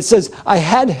files, and it says, I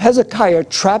had Hezekiah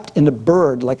trapped in a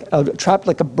bird, trapped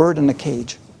like a bird in a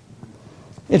cage.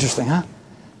 Interesting, huh?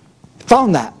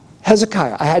 Found that.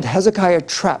 Hezekiah. I had Hezekiah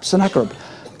trapped. Sennacherib,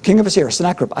 king of Assyria,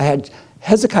 Sennacherib. I had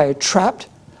Hezekiah trapped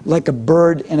like a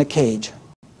bird in a cage.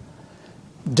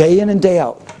 Day in and day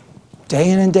out. Day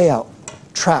in and day out.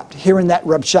 trapped, hearing that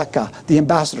Rabshakeh, the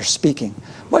ambassador, speaking.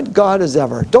 What God is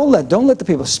ever. Don't let the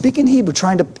people speak in Hebrew,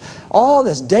 trying to, all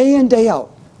this day in, day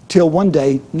out, till one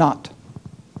day not.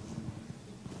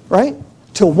 Right?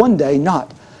 Till one day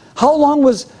not. How long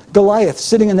was Goliath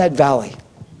sitting in that valley?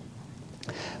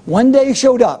 One day he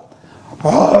showed up.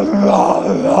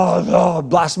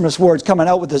 Blasphemous words coming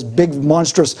out with this big,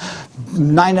 monstrous,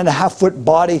 9.5-foot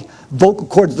body, vocal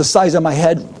cords the size of my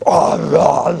head.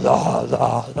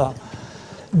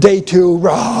 Day 2,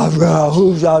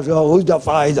 who's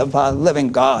defies the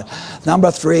living God? Number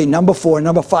 3, number 4,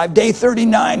 number 5, day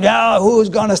 39, who's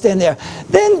going to stand there?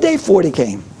 Then day 40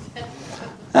 came.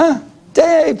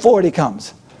 Day 40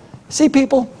 comes. See,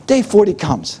 people, day 40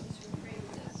 comes.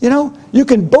 You know, you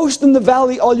can boast in the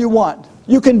valley all you want.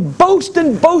 You can boast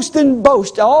and boast and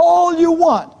boast all you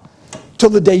want till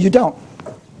the day you don't.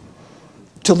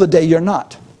 Till the day you're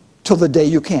not. Till the day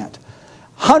you can't.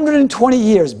 120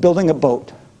 years building a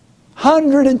boat.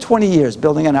 120 years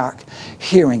building an ark.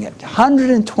 Hearing it.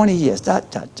 120 years.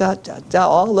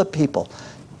 All the people.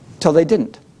 Till they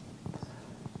didn't.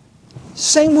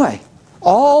 Same way.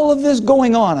 All of this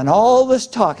going on and all this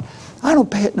talk. I don't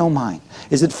pay it no mind.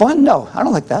 Is it fun? No, I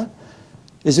don't like that.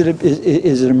 Is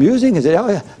it amusing? Is it, oh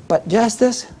yeah. But just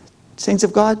this, saints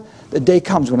of God, the day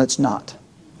comes when it's not.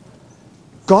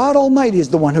 God Almighty is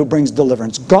the one who brings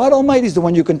deliverance. God Almighty is the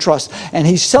one you can trust. And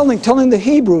He's telling the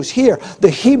Hebrews here, the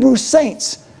Hebrew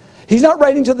saints. He's not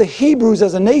writing to the Hebrews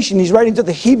as a nation. He's writing to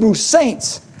the Hebrew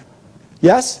saints.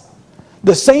 Yes?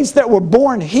 The saints that were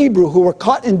born Hebrew, who were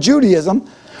caught in Judaism,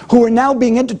 who are now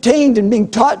being entertained and being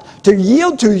taught to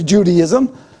yield to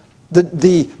Judaism,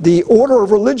 the order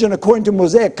of religion according to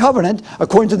Mosaic covenant,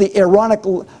 according to the Aaronic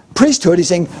priesthood. He's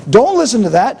saying, don't listen to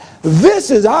that. This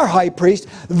is our high priest.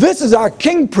 This is our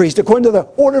king priest according to the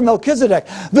order of Melchizedek.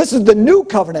 This is the new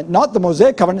covenant, not the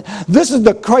Mosaic covenant. This is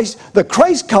the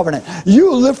Christ covenant.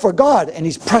 You live for God. And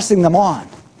He's pressing them on.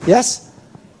 Yes?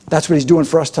 That's what He's doing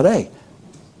for us today.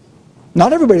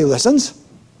 Not everybody listens,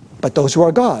 but those who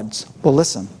are God's will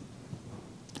listen.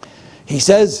 He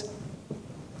says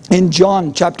in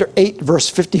John chapter 8 verse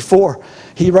 54,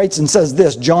 he writes and says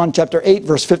this, John chapter 8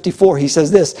 verse 54, he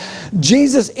says this,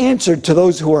 Jesus answered to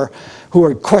those who are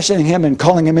questioning Him and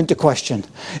calling Him into question,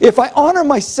 if I honor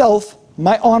myself,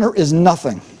 my honor is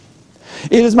nothing.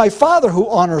 It is my Father who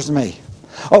honors me,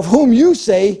 of whom you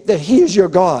say that He is your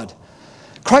God.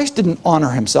 Christ didn't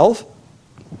honor Himself.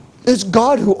 It's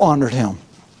God who honored Him.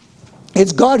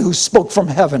 It's God who spoke from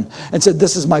heaven and said,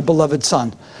 this is my beloved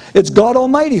Son. It's God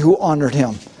Almighty who honored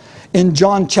Him. In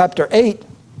John chapter 8,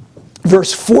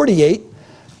 verse 48,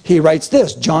 he writes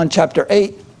this. John chapter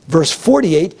 8, verse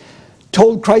 48,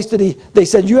 told Christ that they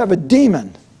said, you have a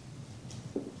demon.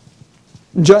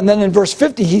 And then in verse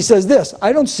 50, he says this,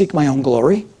 I don't seek my own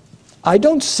glory. I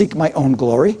don't seek my own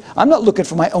glory. I'm not looking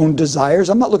for my own desires.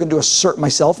 I'm not looking to assert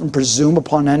myself and presume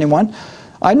upon anyone.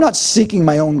 I'm not seeking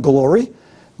my own glory.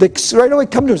 They right away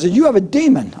come to him and say, you have a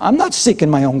demon. I'm not seeking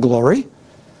my own glory.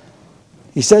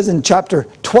 He says in chapter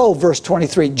 12, verse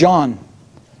 23, John,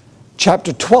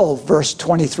 chapter 12, verse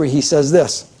 23, he says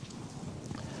this.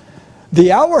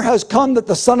 The hour has come that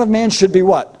the Son of Man should be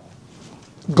what?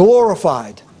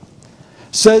 Glorified.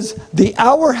 Says, the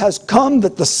hour has come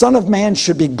that the Son of Man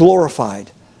should be glorified.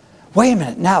 Wait a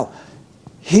minute, now,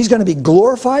 He's going to be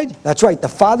glorified? That's right, the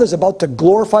Father's about to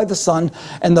glorify the Son,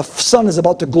 and the Son is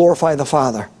about to glorify the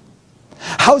Father.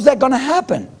 How's that going to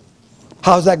happen?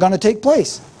 How's that going to take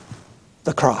place?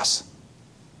 The cross.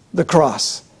 The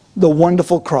cross. The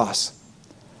wonderful cross.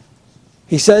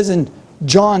 He says in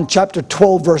John chapter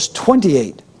 12, verse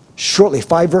 28, shortly,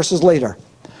 5 verses later,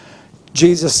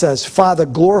 Jesus says, Father,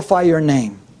 glorify your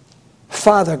name.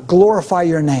 Father, glorify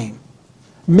your name.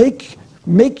 Make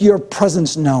your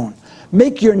presence known.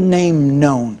 Make your name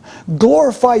known.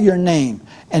 Glorify your name.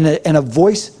 And a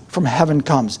voice from heaven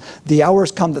comes. The hour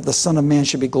has come that the Son of Man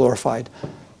should be glorified.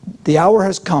 The hour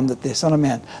has come that the Son of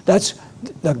Man, that's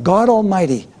the God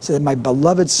Almighty said, my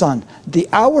beloved Son. The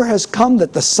hour has come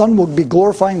that the Son will be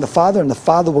glorifying the Father and the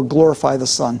Father will glorify the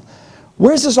Son.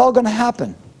 Where's this all going to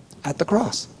happen? At the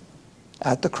cross.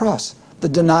 At the cross. The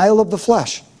denial of the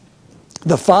flesh.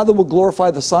 The Father will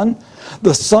glorify the Son.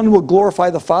 The Son will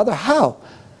glorify the Father. How?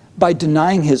 By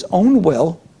denying His own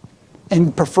will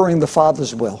and preferring the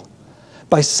Father's will.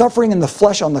 By suffering in the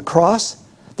flesh on the cross,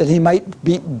 that He might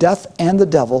beat death and the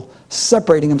devil,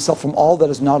 separating Himself from all that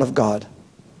is not of God.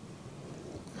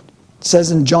 It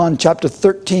says in John chapter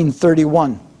 13,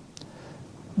 31.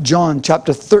 John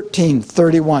chapter 13,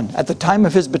 31. At the time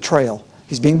of His betrayal,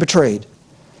 He's being betrayed. It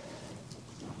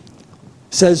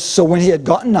says, so when He had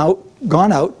gone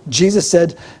out, Jesus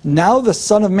said, now the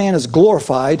Son of Man is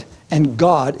glorified, and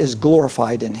God is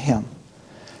glorified in him.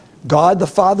 God the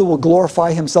Father will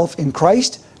glorify himself in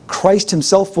Christ. Christ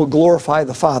himself will glorify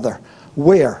the Father.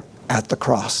 Where? At the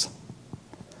cross.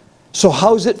 So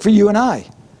how's it for you and I?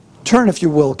 Turn, if you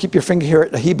will, keep your finger here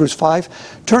at Hebrews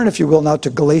 5. Turn, if you will, now to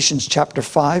Galatians chapter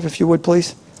 5, if you would,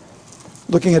 please.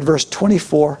 Looking at verse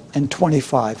 24 and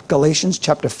 25. Galatians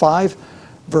chapter 5,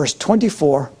 verse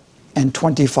 24 and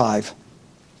 25.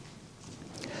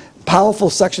 Powerful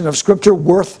section of Scripture,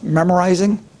 worth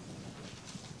memorizing.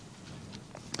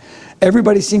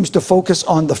 Everybody seems to focus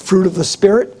on the fruit of the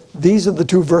Spirit. These are the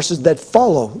two verses that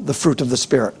follow the fruit of the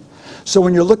Spirit. So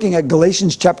when you're looking at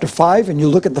Galatians chapter 5 and you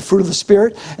look at the fruit of the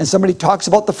Spirit and somebody talks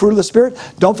about the fruit of the Spirit,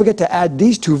 don't forget to add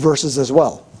these two verses as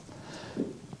well.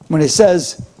 When it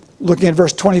says, looking at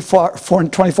verse 24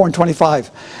 and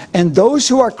 25, and those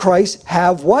who are Christ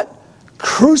have what?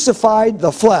 Crucified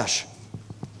the flesh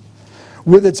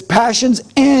with its passions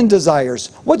and desires.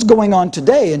 What's going on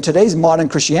today in today's modern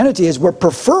Christianity is we're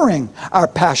preferring our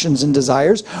passions and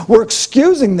desires. We're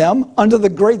excusing them under the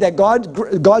grace that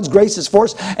God's grace is for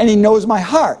us, and he knows my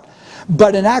heart.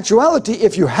 But in actuality,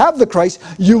 if you have the Christ,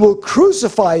 you will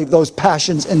crucify those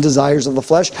passions and desires of the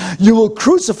flesh. You will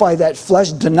crucify that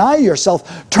flesh, deny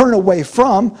yourself, turn away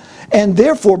from, and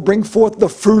therefore bring forth the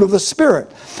fruit of the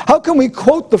Spirit. How can we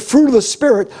quote the fruit of the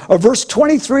Spirit of verse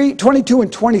 23, 22,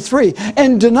 and 23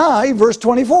 and deny verse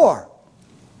 24?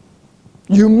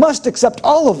 You must accept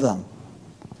all of them.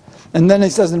 And then he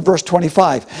says in verse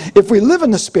 25, if we live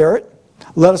in the Spirit,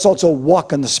 let us also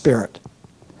walk in the Spirit.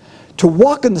 To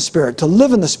walk in the Spirit, to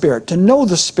live in the Spirit, to know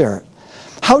the Spirit.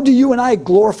 How do you and I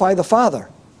glorify the Father?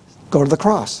 Go to the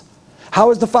cross. How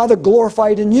is the Father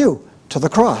glorified in you? To the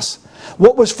cross.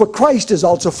 What was for Christ is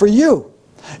also for you.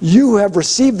 You who have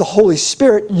received the Holy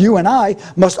Spirit, you and I,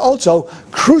 must also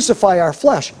crucify our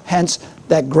flesh. Hence,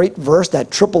 that great verse, that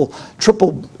triple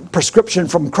prescription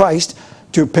from Christ,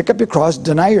 to pick up your cross,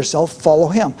 deny yourself, follow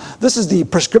him. This is the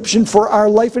prescription for our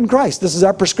life in Christ. This is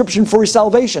our prescription for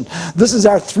salvation. This is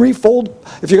our threefold.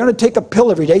 If you're going to take a pill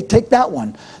every day, take that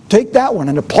one. Take that one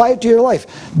and apply it to your life.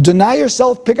 Deny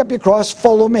yourself, pick up your cross,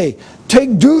 follow me.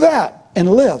 Do that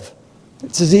and live.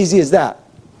 It's as easy as that.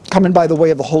 Coming by the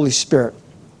way of the Holy Spirit.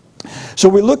 So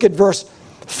we look at verse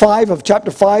 5 of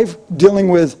chapter 5, dealing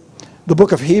with the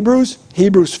book of Hebrews.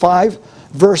 Hebrews 5,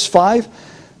 verse 5.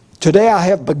 Today I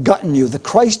have begotten you. The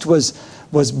Christ was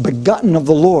begotten of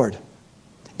the Lord.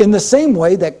 In the same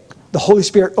way that the Holy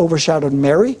Spirit overshadowed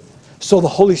Mary, so the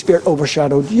Holy Spirit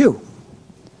overshadowed you.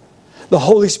 The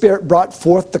Holy Spirit brought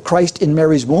forth the Christ in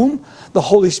Mary's womb. The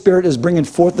Holy Spirit is bringing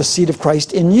forth the seed of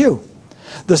Christ in you.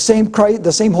 The same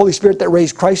Holy Spirit that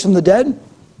raised Christ from the dead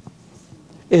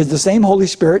is the same Holy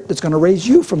Spirit that's going to raise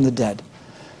you from the dead.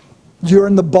 You're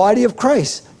in the body of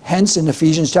Christ. Hence, in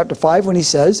Ephesians chapter 5, when he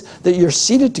says that you're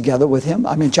seated together with him,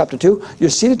 chapter 2,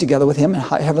 you're seated together with him in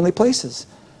heavenly places.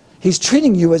 He's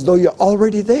treating you as though you're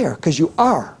already there, because you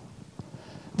are.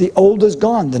 The old is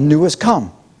gone, the new has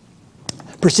come.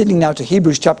 Proceeding now to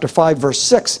Hebrews chapter 5, verse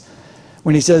 6,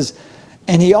 when he says,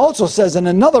 and he also says in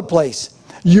another place,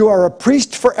 you are a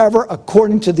priest forever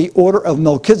according to the order of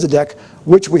Melchizedek,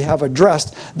 which we have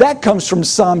addressed. That comes from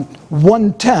Psalm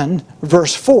 110,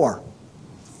 verse 4.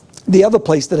 The other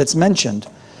place that it's mentioned.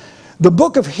 The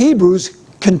book of Hebrews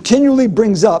continually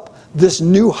brings up this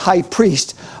new high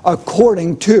priest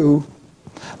according to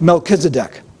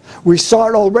Melchizedek. We saw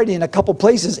it already in a couple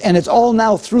places, and it's all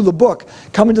now through the book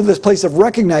coming to this place of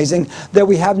recognizing that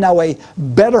we have now a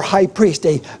better high priest,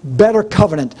 a better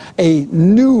covenant, a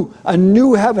new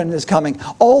heaven is coming.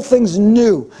 All things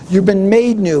new. You've been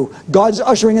made new. God's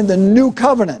ushering in the new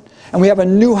covenant. And we have a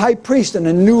new high priest and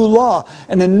a new law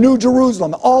and a new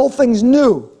Jerusalem. All things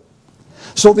new.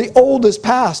 So the old is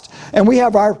past. And we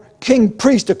have our king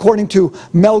priest according to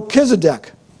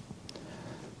Melchizedek.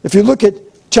 If you look at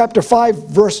chapter 5,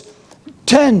 verse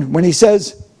 10, when he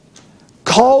says,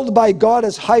 called by God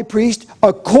as high priest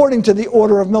according to the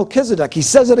order of Melchizedek. He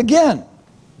says it again.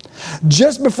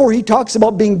 Just before he talks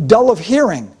about being dull of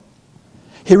hearing,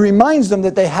 he reminds them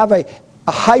that they have a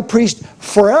high priest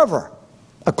forever,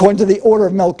 according to the order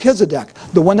of Melchizedek,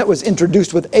 the one that was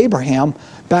introduced with Abraham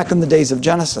back in the days of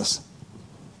Genesis.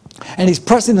 And he's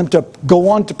pressing them to go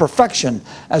on to perfection,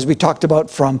 as we talked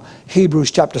about from Hebrews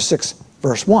chapter 6,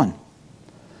 verse 1.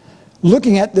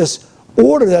 Looking at this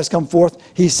order that has come forth,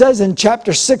 he says in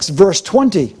chapter 6, verse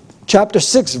 20,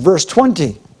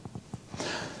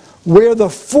 where the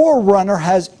forerunner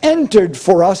has entered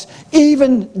for us,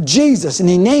 even Jesus. And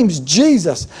he names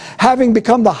Jesus, having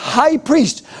become the high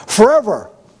priest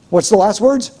forever. What's the last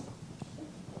words?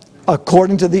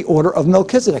 According to the order of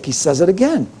Melchizedek. He says it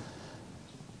again.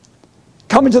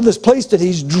 coming to this place that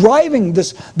he's driving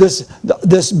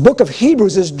this book of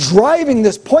Hebrews is driving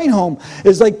this point home.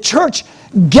 Is like, church,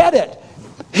 get it.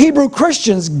 Hebrew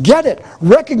Christians, get it.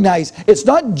 Recognize it's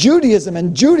not Judaism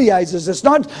and Judaizers. It's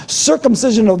not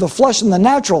circumcision of the flesh and the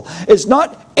natural. It's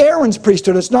not Aaron's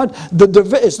priesthood. It's not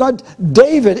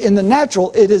David in the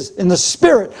natural. It is in the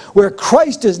spirit, where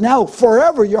Christ is now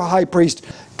forever your high priest,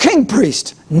 king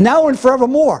priest, now and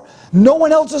forevermore. No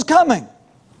one else is coming.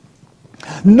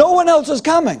 No one else is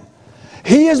coming.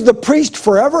 He is the priest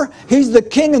forever. He's the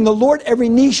king and the Lord. Every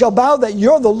knee shall bow that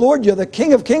you're the Lord. You're the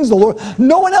King of kings, the Lord.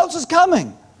 No one else is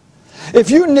coming. If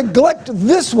you neglect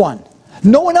this one,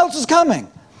 no one else is coming.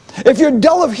 If you're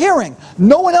dull of hearing,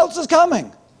 no one else is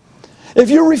coming.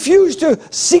 If you refuse to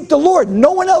seek the Lord,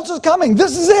 no one else is coming.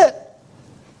 This is it.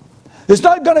 It's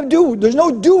not going to do. There's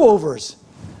no do-overs.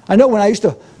 I know when I used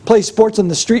to play sports on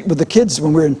the street with the kids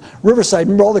when we were in Riverside,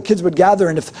 remember all the kids would gather,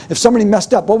 and if somebody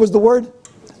messed up, what was the word?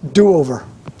 Do-over.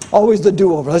 Always the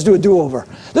do-over. Let's do a do-over.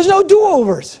 There's no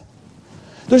do-overs.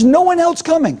 There's no one else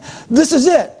coming. This is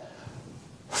it.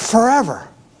 Forever.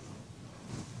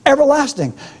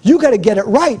 Everlasting. You got to get it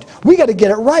right. We got to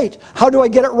get it right. How do I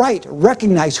get it right?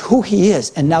 Recognize who he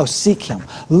is and now seek him.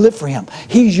 Live for him.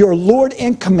 He's your Lord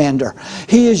and commander.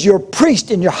 He is your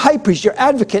priest and your high priest, your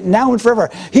advocate now and forever.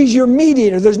 He's your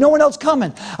mediator. There's no one else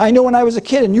coming. I know when I was a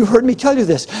kid, and you heard me tell you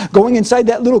this, going inside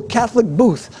that little Catholic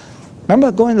booth. Remember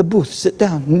going to the booth, sit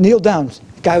down, kneel down.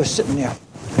 The guy was sitting there.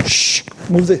 Shh.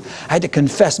 I had to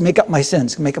confess, make up my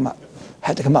sins, make them up.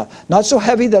 Had to come up. Not so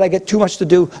heavy that I get too much to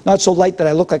do, not so light that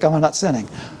I look like I'm not sinning.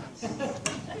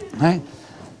 Right?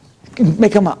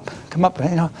 Make them up. Come up,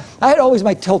 you know. I had always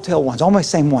my telltale ones, all my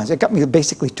same ones. It got me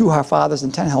basically 2 Our Fathers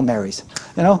and 10 Hail Marys.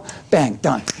 You know? Bang,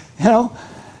 done. You know?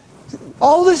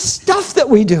 All this stuff that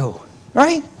we do,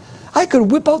 right? I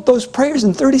could whip out those prayers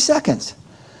in 30 seconds.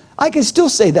 I could still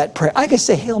say that prayer. I could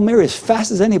say Hail Mary as fast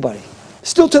as anybody.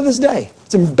 Still to this day.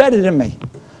 It's embedded in me.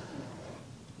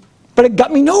 But it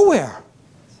got me nowhere.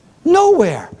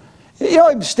 Nowhere. You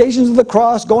know, Stations of the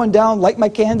Cross, going down, light my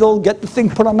candle, get the thing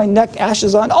put on my neck,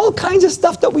 ashes on, all kinds of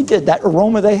stuff that we did. That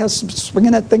aroma they have,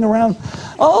 swinging that thing around.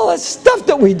 All that stuff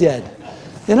that we did.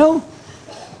 You know?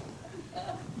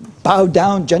 Bow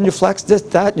down, genuflex, this,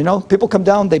 that, you know. People come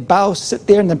down, they bow, sit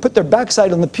there, and then put their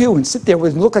backside on the pew and sit there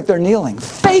and look like they're kneeling.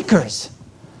 Fakers.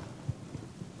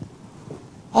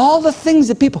 All the things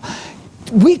that people...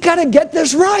 We got to get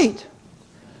this right.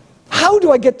 How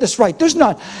do I get this right? There's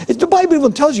not, the Bible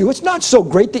even tells you, it's not so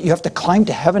great that you have to climb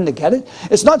to heaven to get it.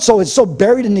 It's not so, it's so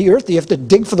buried in the earth that you have to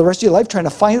dig for the rest of your life trying to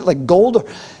find it like gold.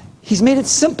 He's made it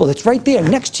simple. It's right there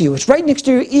next to you. It's right next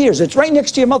to your ears. It's right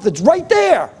next to your mouth. It's right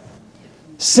there.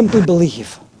 Simply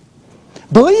believe.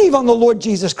 Believe on the Lord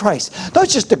Jesus Christ. Not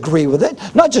just agree with it.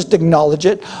 Not just acknowledge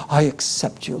it. I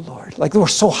accept you, Lord. Like we're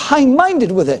so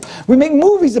high-minded with it. We make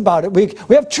movies about it.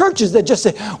 We have churches that just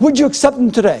say, would you accept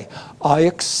him today? I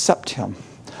accept him.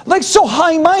 Like so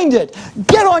high-minded.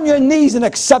 Get on your knees and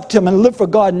accept him and live for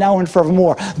God now and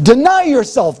forevermore. Deny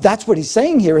yourself. That's what he's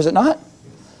saying here, is it not?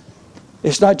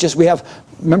 It's not just we have,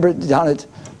 remember down at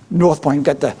North Point,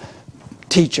 got the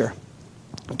teacher.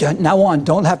 Now on,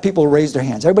 don't have people raise their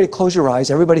hands. Everybody close your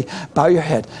eyes. Everybody bow your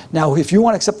head. Now, if you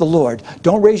want to accept the Lord,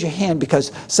 don't raise your hand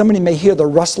because somebody may hear the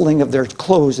rustling of their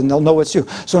clothes and they'll know it's you.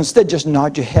 So instead, just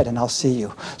nod your head and I'll see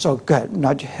you. So go ahead,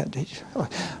 nod your head.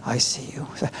 I see you.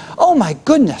 Oh my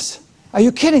goodness. Are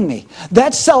you kidding me?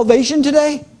 That's salvation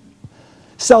today?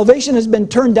 Salvation has been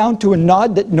turned down to a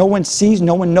nod that no one sees,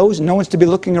 no one knows, and no one's to be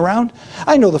looking around.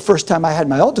 I know the first time I had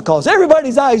my altar calls,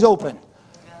 everybody's eyes open.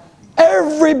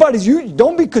 Everybody's, you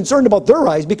don't be concerned about their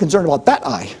eyes, be concerned about that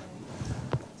eye.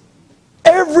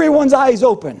 Everyone's eyes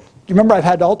open. You remember I've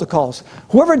had altar calls.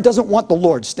 Whoever doesn't want the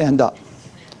Lord, stand up.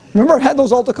 Remember I've had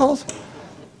those altar calls?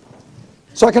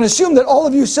 So I can assume that all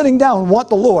of you sitting down want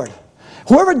the Lord.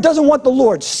 Whoever doesn't want the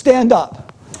Lord, stand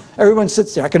up. Everyone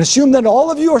sits there. I can assume that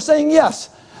all of you are saying yes.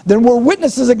 Then we're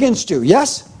witnesses against you,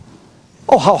 yes?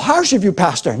 Oh, how harsh of you,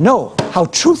 Pastor. No, how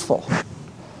truthful.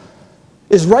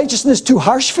 Is righteousness too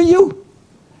harsh for you?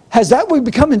 Has that what we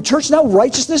become in church now?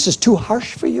 Righteousness is too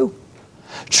harsh for you?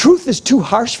 Truth is too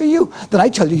harsh for you? Then I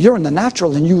tell you, you're in the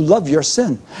natural and you love your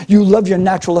sin. You love your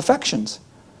natural affections.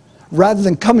 Rather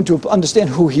than coming to understand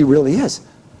who he really is.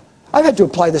 I've had to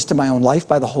apply this to my own life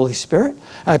by the Holy Spirit.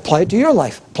 I apply it to your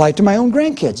life. Apply it to my own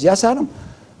grandkids. Yes, Adam?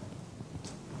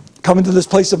 Coming to this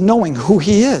place of knowing who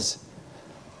he is.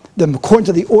 According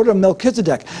to the order of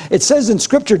Melchizedek. It says in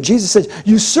Scripture, Jesus said,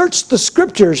 you search the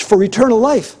Scriptures for eternal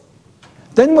life.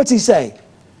 Then what's he say?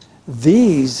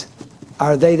 These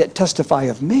are they that testify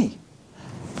of me.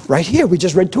 Right here, we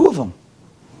just read 2 of them.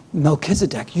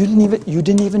 Melchizedek, you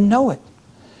didn't even know it.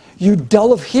 You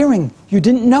dull of hearing, you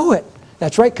didn't know it.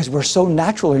 That's right, because we're so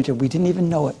natural oriented, we didn't even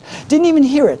know it. Didn't even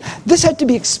hear it. This had to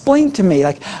be explained to me.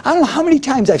 Like, I don't know how many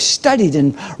times I've studied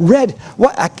and read.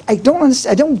 What I don't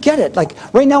understand, I don't get it. Like,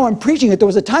 right now I'm preaching it. There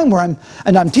was a time where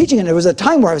I'm teaching it. There was a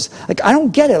time where I was like, I don't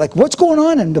get it. Like, what's going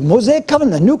on in the Mosaic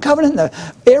covenant, the New Covenant, the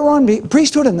Aaron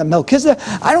priesthood, and the Melchizedek?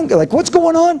 I don't get, like, what's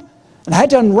going on? And I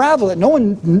had to unravel it.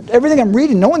 Everything I'm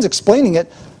reading, no one's explaining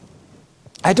it.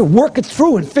 I had to work it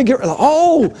through and figure,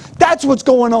 oh, that's what's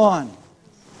going on.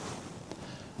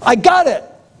 I got it.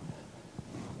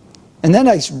 And then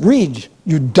I read,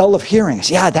 you dull of hearing. I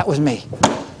say, yeah, that was me.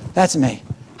 That's me.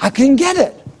 I couldn't get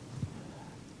it.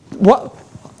 What?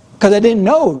 Because I didn't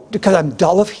know, because I'm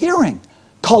dull of hearing.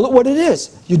 Call it what it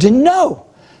is. You didn't know.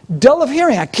 Dull of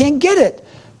hearing. I can't get it.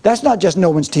 That's not just no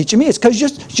one's teaching me. It's because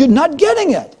you're not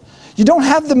getting it. You don't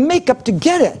have the makeup to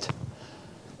get it.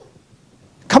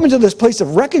 Coming to this place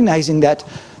of recognizing that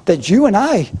you and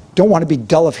I don't want to be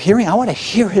dull of hearing. I want to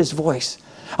hear his voice.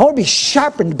 I want to be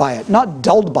sharpened by it, not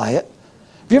dulled by it.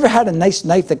 Have you ever had a nice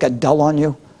knife that got dull on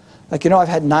you? Like, you know, I've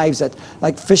had knives that,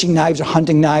 like fishing knives or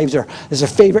hunting knives, or there's a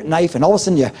favorite knife, and all of a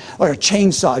sudden or a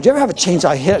chainsaw. Do you ever have a chainsaw?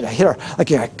 I hit her,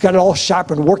 like, I got it all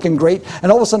sharp and working great,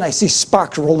 and all of a sudden I see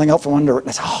sparks rolling out from under it, and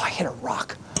I say, oh, I hit a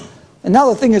rock. And now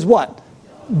the thing is what?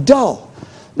 Dull.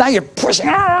 Now you're pushing,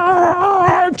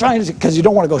 trying to, because you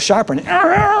don't want to go sharpen it,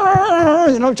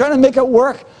 you know, trying to make it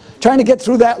work. Trying to get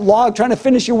through that log, trying to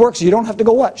finish your work so you don't have to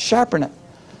go what? Sharpen it.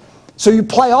 So you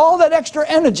apply all that extra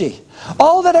energy,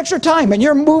 all that extra time, and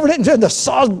you're moving it, and the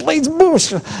saw's blades move,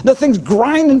 the thing's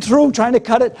grinding through, trying to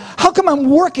cut it. How come I'm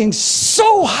working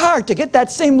so hard to get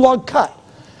that same log cut?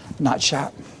 Not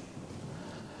sharp.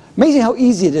 Amazing how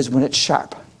easy it is when it's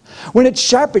sharp. When it's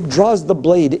sharp, it draws the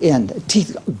blade in. The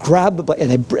teeth grab the blade,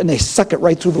 and they suck it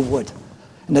right through the wood.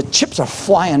 And the chips are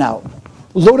flying out.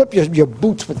 Load up your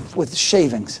boots with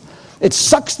shavings. It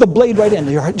sucks the blade right in.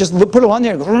 You just put it on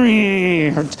there,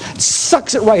 it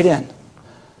sucks it right in.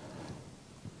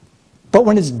 But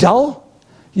when it's dull,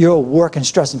 you'll work and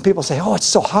stress. And people say, oh, it's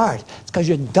so hard. It's because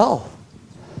you're dull.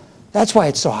 That's why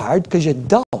it's so hard, because you're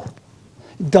dull.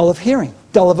 Dull of hearing,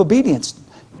 dull of obedience,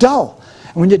 dull.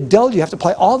 And when you're dull, you have to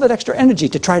apply all that extra energy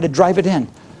to try to drive it in.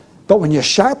 But when you're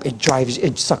sharp, it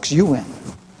sucks you in.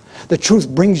 The truth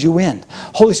brings you in.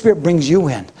 Holy Spirit brings you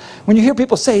in. When you hear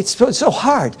people say, it's so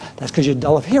hard, that's because you're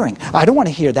dull of hearing. I don't want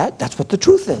to hear that. That's what the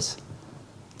truth is.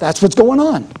 That's what's going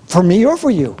on, for me or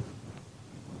for you.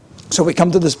 So we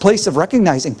come to this place of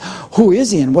recognizing who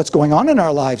is he and what's going on in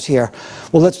our lives here.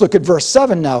 Well, let's look at verse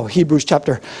 7 now. Hebrews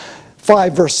chapter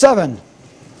 5, verse 7.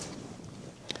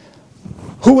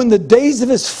 Who in the days of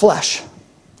his flesh,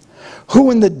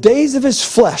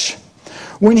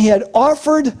 when he had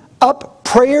offered up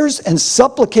prayers and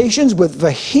supplications with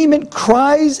vehement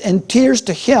cries and tears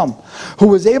to him who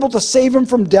was able to save him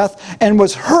from death, and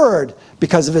was heard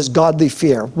because of his godly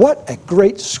fear. What a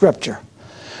great scripture.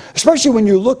 Especially when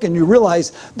you look and you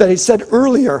realize that he said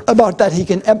earlier about that he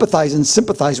can empathize and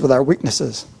sympathize with our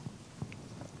weaknesses.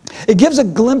 It gives a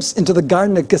glimpse into the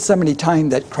Garden of Gethsemane time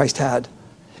that Christ had.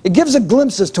 It gives a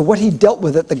glimpse as to what he dealt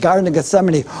with at the Garden of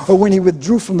Gethsemane, or when he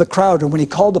withdrew from the crowd, or when he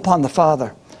called upon the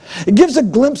Father. It gives a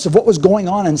glimpse of what was going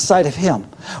on inside of him,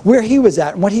 where he was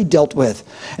at and what he dealt with.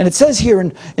 And it says here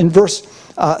in verse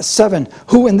 7,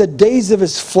 who in the days of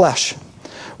his flesh.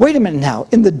 Wait a minute now.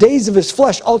 In the days of his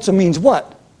flesh also means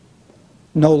what?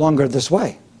 No longer this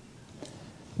way.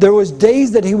 There was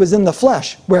days that he was in the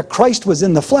flesh, where Christ was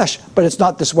in the flesh, but it's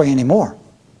not this way anymore.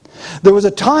 There was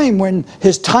a time when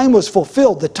his time was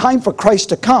fulfilled, the time for Christ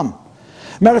to come.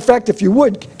 Matter of fact, if you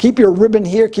would, keep your ribbon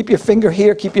here, keep your finger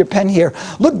here, keep your pen here.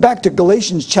 Look back to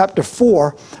Galatians chapter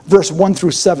 4, verse 1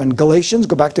 through 7. Galatians,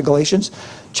 go back to Galatians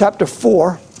chapter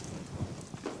 4,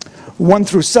 1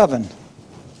 through 7.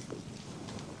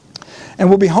 And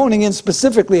we'll be honing in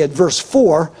specifically at verse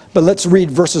 4, but let's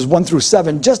read verses 1 through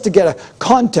 7 just to get a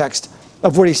context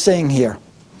of what he's saying here.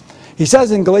 He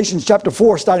says in Galatians chapter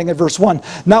 4, starting at verse 1,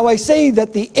 now I say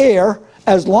that the heir,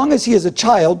 as long as he is a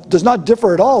child, does not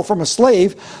differ at all from a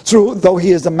slave, though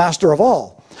he is the master of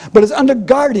all, but is under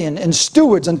guardian and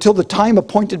stewards until the time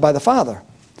appointed by the Father.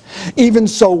 Even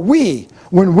so we,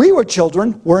 when we were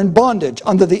children, were in bondage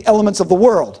under the elements of the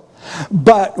world.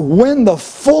 But when the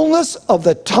fullness of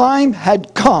the time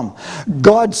had come,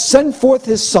 God sent forth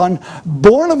his Son,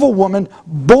 born of a woman,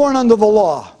 born under the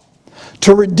law,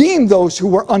 to redeem those who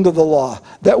were under the law,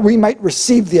 that we might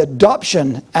receive the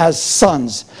adoption as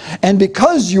sons. And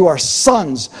because you are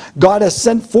sons, God has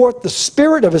sent forth the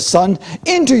Spirit of his Son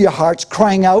into your hearts,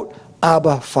 crying out,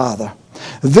 Abba, Father.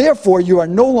 Therefore you are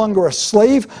no longer a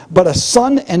slave, but a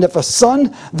son, and if a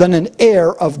son, then an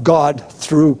heir of God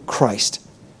through Christ.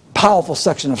 Powerful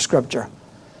section of Scripture.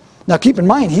 Now keep in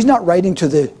mind, he's not writing to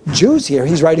the Jews here,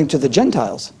 he's writing to the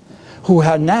Gentiles, who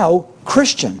are now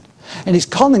Christian. And he's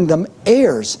calling them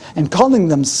heirs, and calling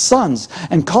them sons,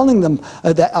 and calling them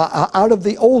out of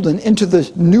the old and into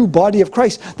the new body of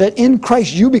Christ, that in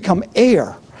Christ you become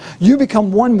heir. You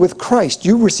become one with Christ.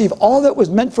 You receive all that was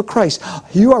meant for Christ.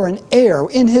 You are an heir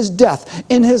in his death,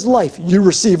 in his life. You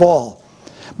receive all.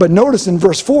 But notice in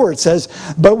verse 4 it says,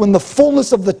 but when the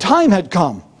fullness of the time had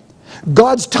come,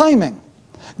 God's timing,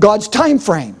 God's time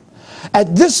frame,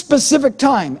 at this specific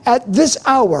time, at this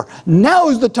hour, now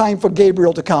is the time for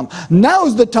Gabriel to come. Now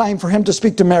is the time for him to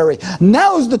speak to Mary.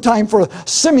 Now is the time for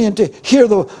Simeon to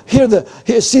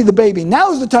see the baby.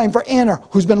 Now is the time for Anna,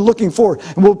 who's been looking forward,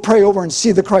 and will pray over and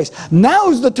see the Christ. Now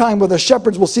is the time where the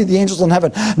shepherds will see the angels in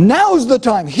heaven. Now is the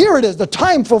time. Here it is, the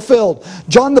time fulfilled.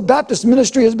 John the Baptist's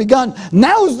ministry has begun.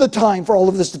 Now is the time for all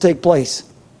of this to take place.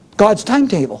 God's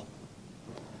timetable.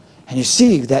 And you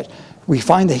see that we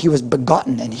find that he was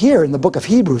begotten. And here in the book of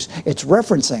Hebrews, it's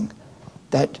referencing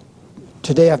that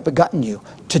today I've begotten you.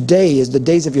 Today is the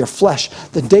days of your flesh.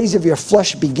 The days of your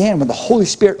flesh began when the Holy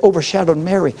Spirit overshadowed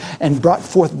Mary and brought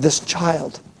forth this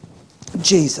child,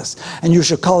 Jesus. And you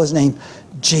shall call his name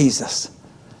Jesus.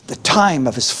 The time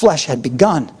of his flesh had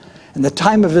begun, and the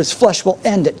time of his flesh will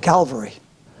end at Calvary.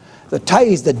 The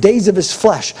days of his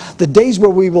flesh, the days where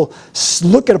we will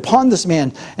look upon this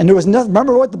man. And there was nothing,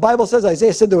 remember what the Bible says,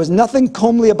 Isaiah said there was nothing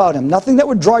comely about him, nothing that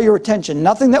would draw your attention,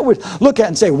 nothing that would look at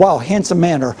and say, wow, handsome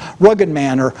man, or rugged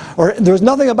man, or there was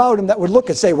nothing about him that would look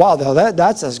and say, wow,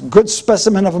 that's a good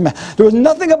specimen of a man. There was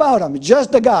nothing about him,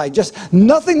 just a guy, just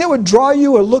nothing that would draw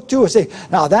you or look to or say,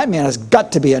 now that man has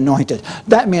got to be anointed.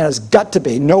 That man has got to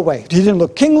be. No way. He didn't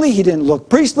look kingly, he didn't look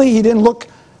priestly, he didn't look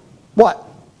what?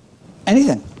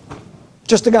 Anything.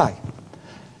 Just a guy.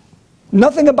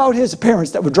 Nothing about his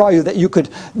appearance that would draw you that you could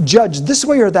judge this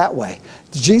way or that way.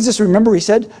 Jesus, remember, he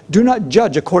said, do not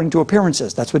judge according to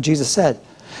appearances. That's what Jesus said.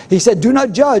 He said, do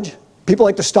not judge. People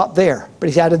like to stop there. But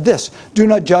he's added this. Do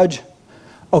not judge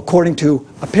according to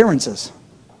appearances.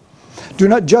 Do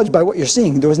not judge by what you're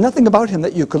seeing. There was nothing about him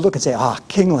that you could look and say, ah,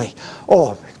 kingly.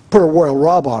 Oh, put a royal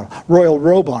robe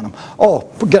on him. Oh,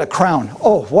 get a crown.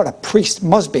 Oh, what a priest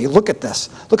must be. Look at this.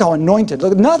 Look how anointed.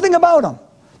 Look, nothing about him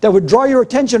that would draw your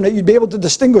attention that you'd be able to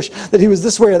distinguish that he was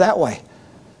this way or that way.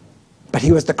 But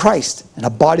he was the Christ, and a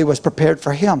body was prepared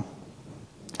for him.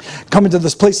 Coming to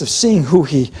this place of seeing who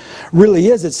he really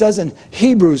is, it says in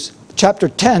Hebrews chapter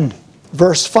 10,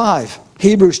 verse 5.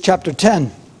 Hebrews chapter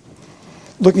 10,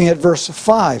 looking at verse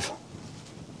 5.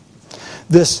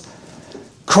 This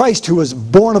Christ who was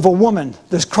born of a woman,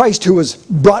 this Christ who was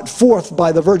brought forth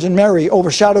by the Virgin Mary,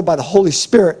 overshadowed by the Holy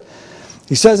Spirit.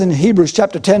 He says in Hebrews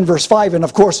chapter 10, verse 5, and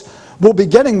of course, we'll be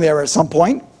getting there at some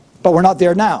point, but we're not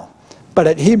there now. But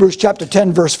at Hebrews chapter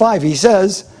 10, verse 5, he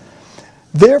says,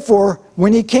 therefore,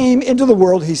 when he came into the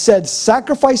world, he said,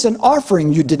 sacrifice and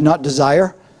offering you did not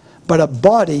desire, but a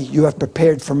body you have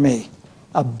prepared for me.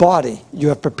 A body you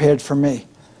have prepared for me.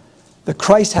 The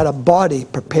Christ had a body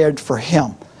prepared for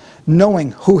him,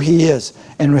 knowing who he is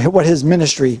and what his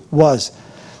ministry was.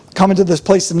 Coming to this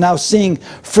place of now seeing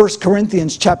 1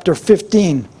 Corinthians chapter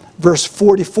 15, verse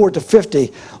 44 to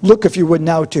 50. Look, if you would,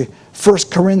 now to 1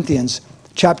 Corinthians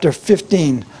chapter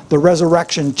 15, the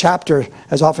resurrection chapter,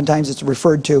 as oftentimes it's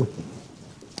referred to.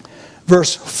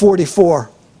 Verse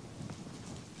 44.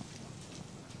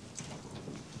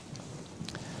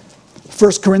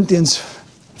 1 Corinthians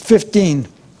 15,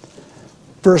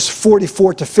 verse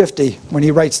 44 to 50, when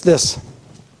he writes this.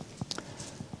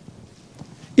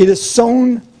 It is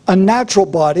sown a natural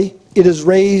body, it is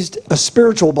raised a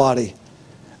spiritual body.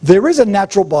 There is a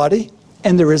natural body,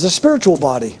 and there is a spiritual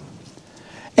body.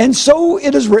 And so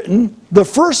it is written, the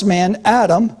first man,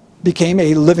 Adam, became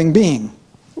a living being,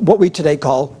 what we today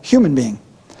call human being.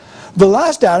 The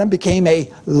last Adam became a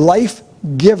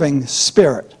life-giving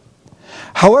spirit.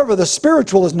 However, the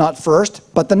spiritual is not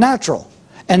first, but the natural,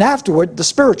 and afterward the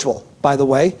spiritual. By the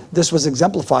way, this was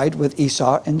exemplified with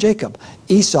Esau and Jacob.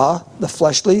 Esau, the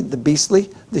fleshly, the beastly,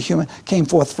 the human, came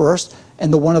forth first,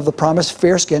 and the one of the promise,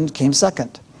 fair-skinned, came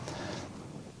second.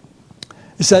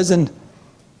 It says in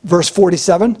verse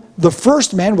 47, the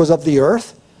first man was of the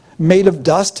earth, made of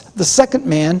dust. The second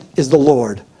man is the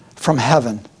Lord, from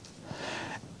heaven.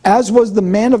 As was the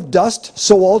man of dust,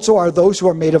 so also are those who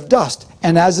are made of dust.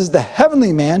 And as is the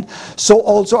heavenly man, so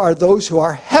also are those who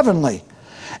are heavenly.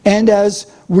 And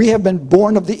as we have been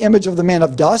born of the image of the man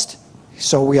of dust,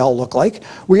 so we all look like,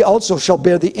 we also shall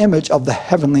bear the image of the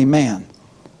heavenly man.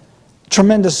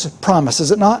 Tremendous promise, is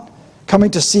it not?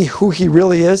 Coming to see who he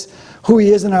really is, who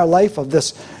he is in our life, of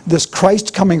this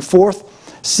Christ coming forth,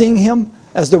 seeing him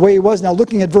as the way he was. Now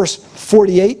looking at verse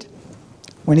 48,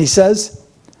 when he says,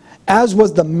 as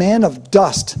was the man of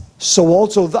dust, so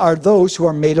also are those who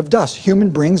are made of dust. Human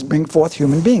beings bring forth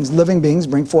human beings. Living beings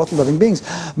bring forth living beings.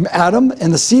 Adam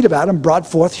and the seed of Adam brought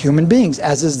forth human beings,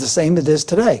 as is the same it is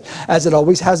today, as it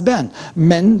always has been.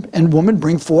 Men and women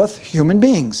bring forth human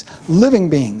beings, living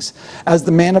beings, as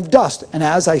the man of dust. And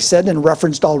as I said and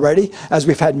referenced already, as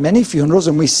we've had many funerals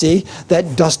and we see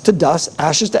that dust to dust,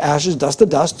 ashes to ashes, dust to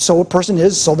dust, so a person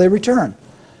is, so they return.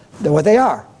 They're what they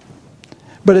are.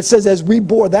 But it says, as we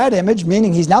bore that image,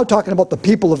 meaning he's now talking about the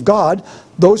people of God,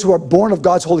 those who are born of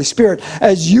God's Holy Spirit,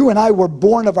 as you and I were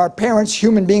born of our parents,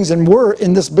 human beings, and were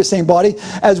in this same body,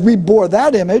 as we bore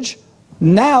that image,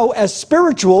 now as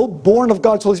spiritual, born of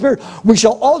God's Holy Spirit, we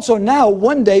shall also now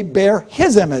one day bear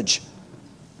his image.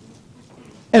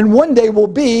 And one day will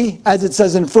be, as it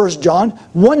says in 1 John,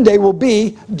 one day will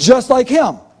be just like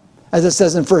him, as it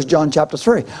says in 1 John chapter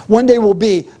 3. One day will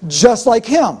be just like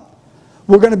him.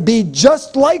 We're going to be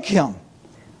just like him.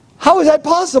 How is that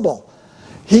possible?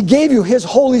 He gave you his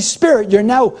Holy Spirit. You're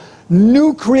now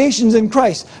new creations in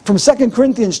Christ. From 2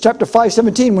 Corinthians chapter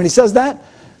 5:17, when he says that,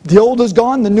 the old is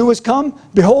gone, the new has come.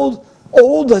 Behold,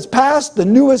 old has passed, the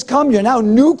new has come. You're now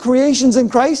new creations in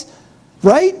Christ.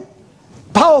 Right?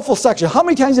 Powerful section. How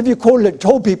many times have you quoted it,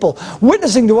 told people,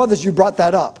 witnessing to others, you brought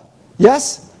that up?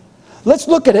 Yes? Let's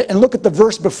look at it and look at the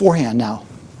verse beforehand now.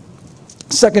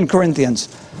 2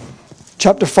 Corinthians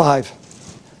chapter 5,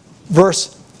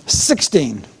 verse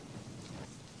 16.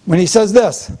 When he says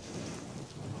this,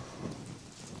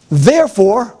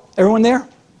 therefore, everyone there?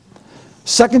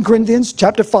 2 Corinthians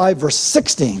chapter 5, verse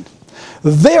 16.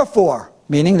 Therefore,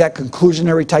 meaning that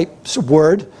conclusionary type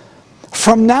word,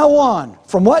 from now on.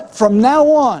 From what? From now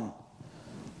on.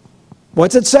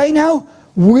 What's it say now?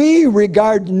 We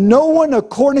regard no one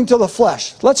according to the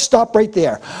flesh. Let's stop right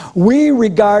there. We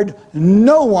regard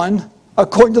no one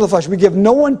according to the flesh. We give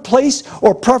no one place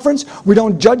or preference. We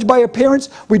don't judge by appearance.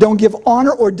 We don't give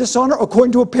honor or dishonor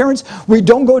according to appearance. We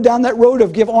don't go down that road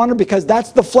of give honor because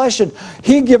that's the flesh. And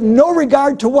he give no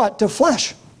regard to what? To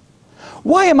flesh.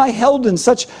 Why am I held in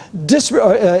such and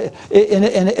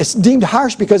it's deemed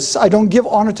harsh? Because I don't give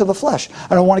honor to the flesh.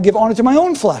 I don't want to give honor to my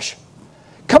own flesh.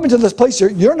 Coming to this place here,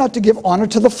 you're not to give honor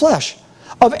to the flesh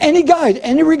of any guide,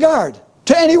 any regard,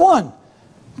 to anyone.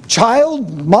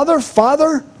 Child, mother,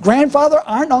 father, grandfather,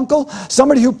 aunt, uncle,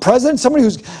 somebody who's present, somebody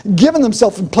who's given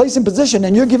themselves in place and position,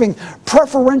 and you're giving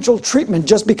preferential treatment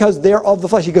just because they're of the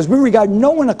flesh. He goes, we regard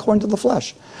no one according to the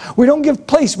flesh. We don't give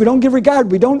place, we don't give regard,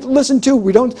 we don't listen to,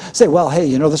 we don't say, well, hey,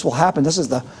 you know, this will happen. This is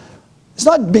the, it's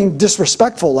not being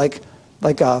disrespectful like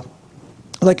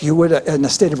you would in a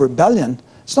state of rebellion.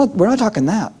 It's not, we're not talking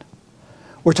that.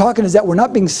 We're talking is that we're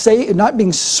not being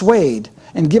swayed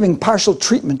and giving partial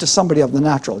treatment to somebody of the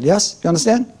natural. Yes? You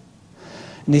understand?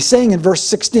 And he's saying in verse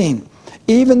 16,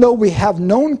 even though we have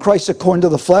known Christ according to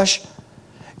the flesh,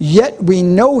 yet we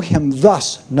know him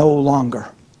thus no longer.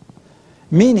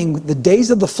 Meaning the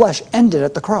days of the flesh ended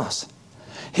at the cross.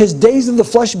 His days of the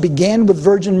flesh began with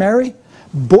Virgin Mary,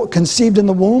 conceived in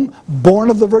the womb, born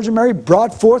of the Virgin Mary,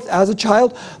 brought forth as a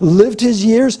child, lived his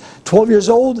years, 12 years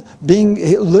old,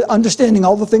 understanding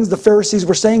all the things the Pharisees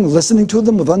were saying, listening to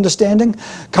them with understanding,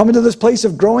 coming to this place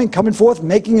of growing, coming forth,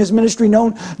 making his ministry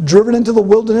known, driven into the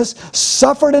wilderness,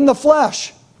 suffered in the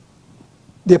flesh.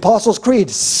 The Apostles' Creed,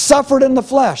 suffered in the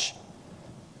flesh.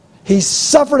 He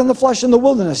suffered in the flesh in the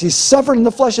wilderness. He suffered in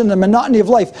the flesh in the monotony of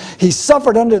life. He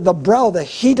suffered under the brow, the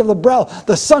heat of the brow,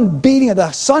 the sun beating,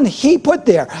 the sun he put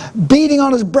there, beating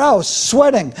on his brow,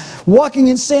 sweating, walking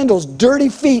in sandals, dirty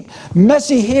feet,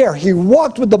 messy hair. He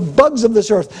walked with the bugs of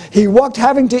this earth. He walked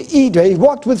having to eat. He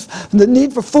walked with the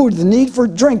need for food, the need for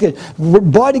drink,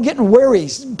 body getting weary,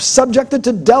 subjected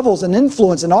to devils and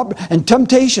influence and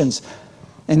temptations.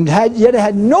 And yet it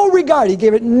had no regard. He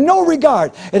gave it no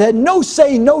regard. It had no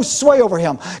say, no sway over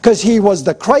him. Because he was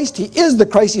the Christ. He is the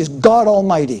Christ. He is God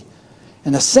Almighty.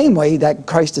 In the same way that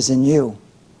Christ is in you.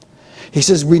 He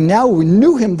says, we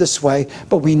knew him this way,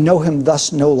 but we know him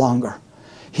thus no longer.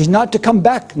 He's not to come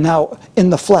back now in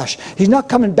the flesh. He's not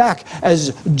coming back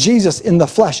as Jesus in the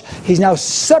flesh. He's now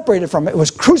separated from it. It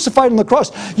was crucified on the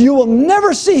cross. You will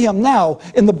never see him now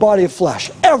in the body of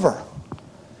flesh. Ever.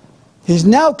 He's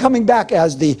now coming back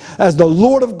as the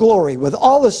Lord of glory with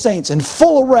all the saints in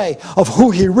full array of who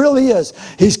he really is.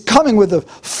 He's coming with a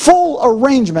full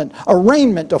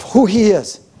arraignment of who he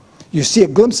is. You see a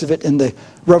glimpse of it in the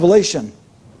Revelation.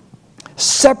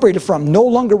 Separated from, no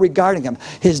longer regarding him.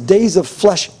 His days of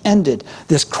flesh ended.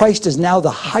 This Christ is now the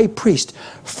high priest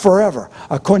forever,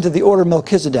 according to the order of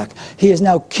Melchizedek. He is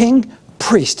now king,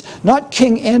 priest. Not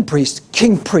king and priest,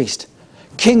 king, priest.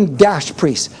 King dash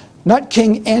priest. Not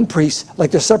king and priest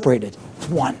like they're separated. It's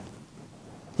one.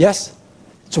 Yes?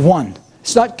 It's one.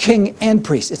 It's not king and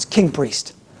priest. It's king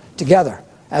priest. Together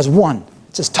as one.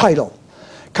 It's his title.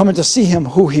 Coming to see him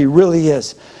who he really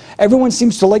is. Everyone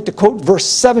seems to like to quote verse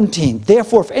 17.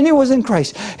 Therefore, if anyone is in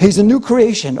Christ, he's a new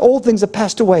creation. Old things have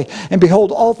passed away, and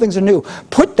behold, all things are new.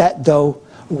 Put that, though,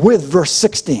 with verse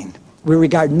 16. We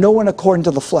regard no one according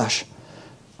to the flesh.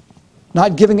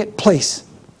 Not giving it place.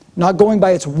 Not going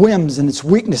by its whims and its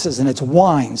weaknesses and its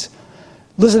whines.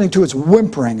 Listening to its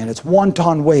whimpering and its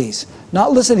wanton ways.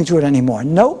 Not listening to it anymore.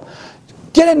 Nope.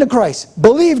 Get into Christ.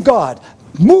 Believe God.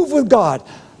 Move with God.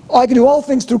 I can do all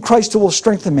things through Christ who will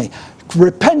strengthen me.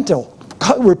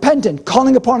 Repentant,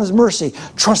 calling upon his mercy,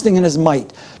 trusting in his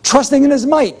might. Trusting in his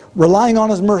might, relying on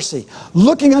his mercy.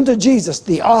 Looking unto Jesus,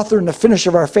 the author and the finisher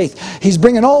of our faith. He's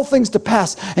bringing all things to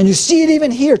pass. And you see it even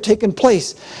here taking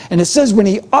place. And it says when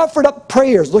he offered up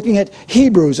prayers, looking at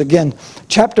Hebrews again,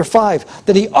 chapter 5,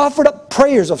 that he offered up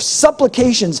prayers of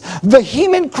supplications,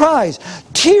 vehement cries,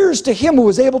 tears to him who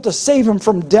was able to save him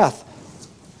from death.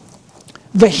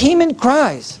 Vehement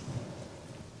cries.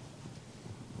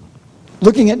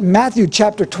 Looking at Matthew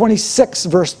chapter 26,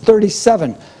 verse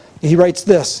 37, he writes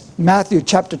this. Matthew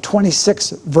chapter 26,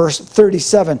 verse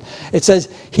 37. It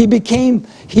says, he began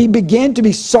to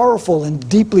be sorrowful and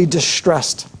deeply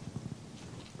distressed.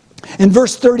 In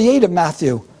verse 38 of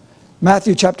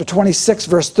Matthew chapter 26,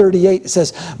 verse 38, it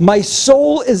says, my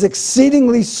soul is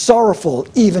exceedingly sorrowful,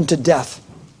 even to death.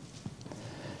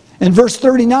 In verse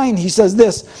 39, he says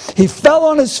this, he fell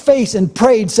on his face and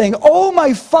prayed, saying, oh,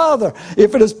 my Father,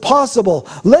 if it is possible,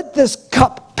 let this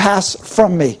cup pass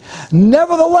from me.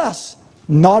 Nevertheless,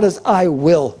 not as I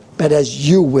will, but as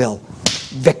you will.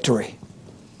 Victory.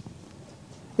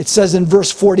 It says in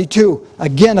verse 42,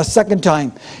 again a second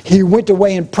time, he went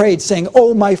away and prayed, saying,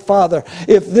 oh, my Father,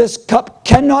 if this cup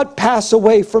cannot pass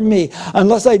away from me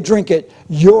unless I drink it,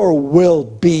 your will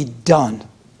be done.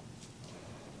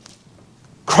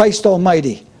 Christ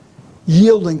Almighty,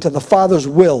 yielding to the Father's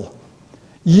will,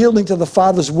 yielding to the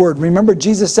Father's word. Remember,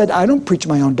 Jesus said, I don't preach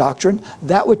my own doctrine.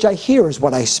 That which I hear is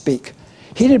what I speak.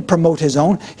 He didn't promote his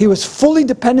own. He was fully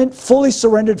dependent, fully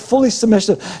surrendered, fully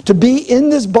submissive. To be in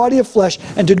this body of flesh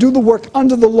and to do the work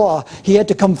under the law, he had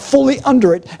to come fully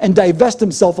under it and divest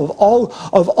himself of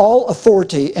all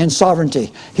authority and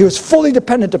sovereignty. He was fully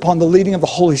dependent upon the leading of the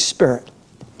Holy Spirit,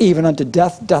 even unto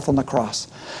death, death on the cross.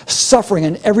 Suffering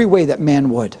in every way that man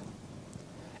would.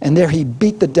 And there he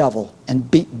beat the devil and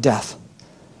beat death.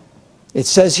 It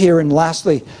says here, and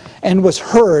lastly, and was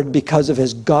heard because of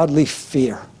his godly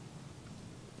fear.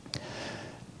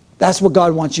 That's what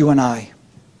God wants you and I.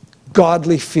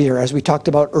 Godly fear, as we talked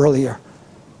about earlier.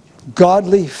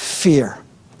 Godly fear.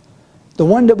 The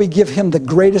one that we give him the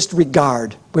greatest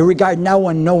regard. We regard no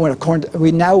one according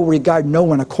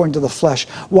to the flesh.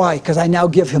 Why? Because I now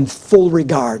give him full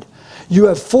regard. You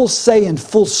have full say and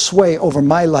full sway over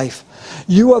my life.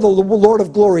 You are the Lord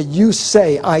of glory. You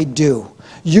say, I do.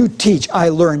 You teach, I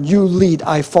learn. You lead,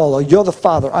 I follow. You're the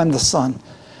Father, I'm the Son.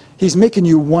 He's making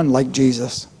you one like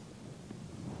Jesus.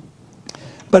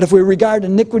 But if we regard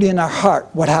iniquity in our heart,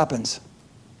 what happens?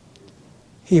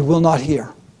 He will not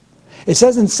hear. It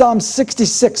says in Psalm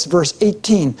 66, verse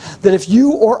 18, that if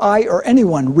you or I or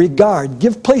anyone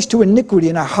give place to iniquity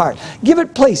in our heart, give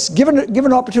it place, give it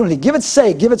an opportunity, give it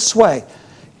say, give it sway,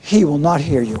 he will not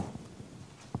hear you.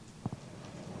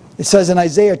 It says in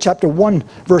Isaiah chapter 1,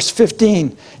 verse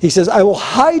 15, he says, I will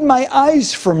hide my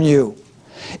eyes from you.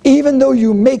 Even though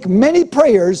you make many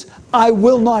prayers, I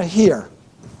will not hear.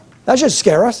 That should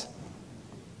scare us.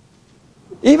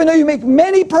 Even though you make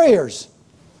many prayers,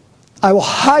 I will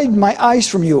hide my eyes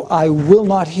from you. I will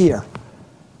not hear.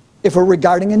 If we're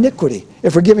regarding iniquity,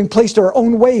 if we're giving place to our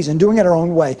own ways and doing it our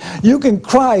own way. You can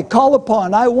cry, call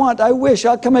upon, I want, I wish,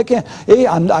 I'll come again.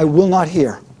 I will not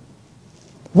hear.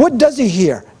 What does he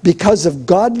hear? Because of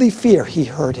godly fear, he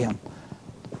heard him.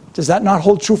 Does that not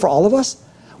hold true for all of us?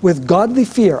 With godly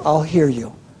fear, I'll hear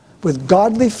you. With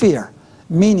godly fear.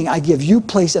 Meaning I give you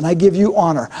place and I give you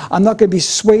honor. I'm not going to be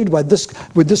swayed with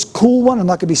this cool one. I'm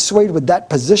not going to be swayed with that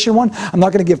position one. I'm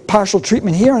not going to give partial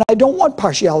treatment here. And I don't want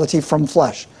partiality from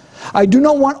flesh. I do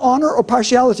not want honor or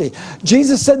partiality.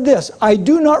 Jesus said this, I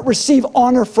do not receive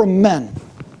honor from men.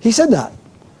 He said that.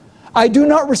 I do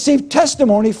not receive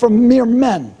testimony from mere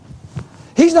men.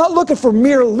 He's not looking for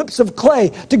mere lips of clay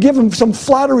to give him some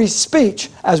flattery speech,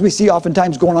 as we see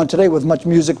oftentimes going on today with much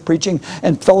music, preaching,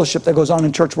 and fellowship that goes on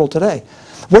in church world today.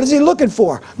 What is he looking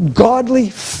for? Godly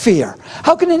fear.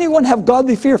 How can anyone have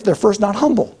godly fear if they're first not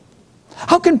humble?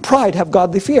 How can pride have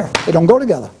godly fear? They don't go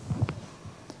together.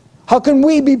 How can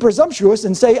we be presumptuous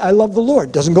and say, I love the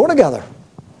Lord? Doesn't go together.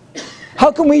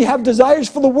 How can we have desires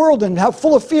for the world and have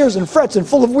full of fears and frets and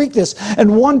full of weakness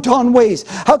and wanton ways?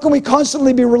 How can we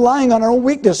constantly be relying on our own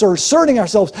weakness or asserting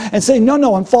ourselves and saying, no,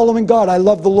 no, I'm following God, I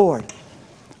love the Lord?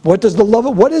 What is the love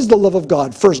of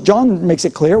God? 1 John makes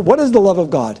it clear. What is the love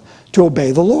of God? To obey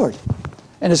the Lord.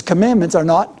 And His commandments are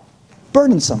not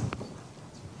burdensome.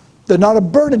 They're not a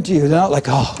burden to you. They're not like,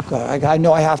 oh, God, I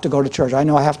know I have to go to church. I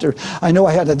know I have to,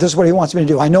 this is what He wants me to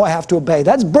do. I know I have to obey.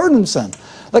 That's burdensome.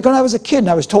 Like when I was a kid and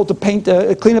I was told to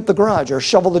clean up the garage or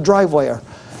shovel the driveway. It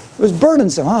was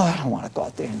burdensome. Oh, I don't want to go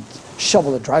out there and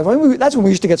shovel the driveway. That's when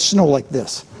we used to get snow like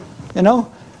this, you know?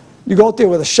 You go out there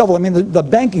with a shovel. I mean, the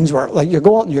bankings were like, you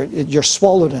go out and you're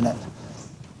swallowed in it.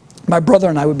 My brother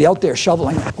and I would be out there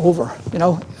shoveling over, you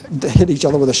know, hit each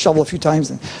other with a shovel a few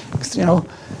times, and, you know,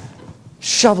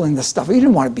 shoveling the stuff. We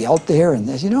didn't want to be out there and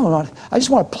this, you know, I just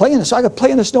want to play in the snow. I could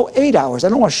play in the snow 8 hours. I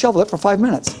don't want to shovel it for 5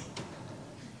 minutes.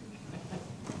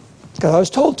 Because I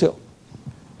was told to.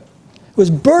 It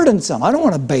was burdensome. I don't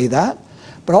want to obey that.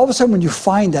 But all of a sudden when you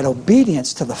find that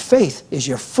obedience to the faith is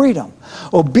your freedom.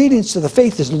 Obedience to the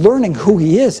faith is learning who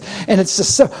He is. And it's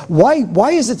just, why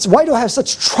do I have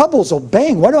such troubles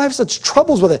obeying? Why do I have such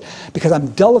troubles with it? Because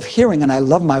I'm dull of hearing and I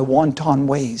love my wanton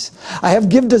ways. I have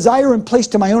give desire and place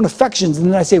to my own affections,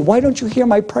 and then I say, why don't you hear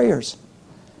my prayers?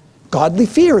 Godly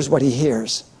fear is what He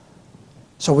hears.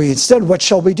 So instead, what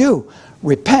shall we do?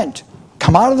 Repent.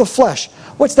 Come out of the flesh.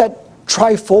 What's that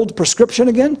trifold prescription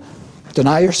again?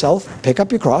 Deny yourself, pick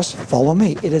up your cross, follow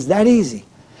me. It is that easy.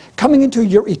 Coming into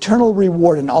your eternal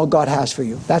reward and all God has for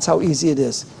you. That's how easy it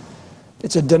is.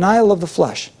 It's a denial of the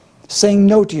flesh. Saying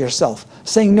no to yourself.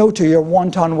 Saying no to your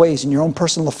wanton ways and your own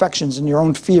personal affections and your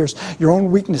own fears, your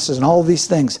own weaknesses and all of these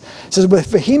things. It says with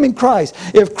vehement cries.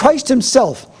 If Christ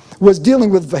Himself was dealing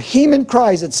with vehement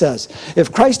cries, it says.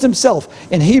 If Christ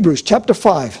Himself in Hebrews chapter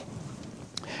 5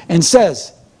 and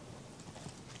says,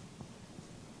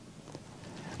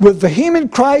 with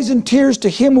vehement cries and tears to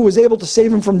Him who was able to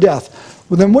save him from death.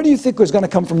 Well, then what do you think was going to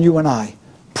come from you and I?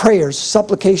 Prayers,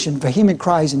 supplication, vehement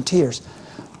cries and tears.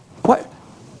 What?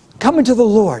 Coming to the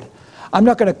Lord. I'm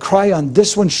not going to cry on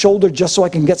this one's shoulder just so I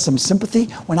can get some sympathy,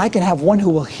 when I can have one who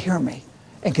will hear me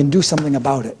and can do something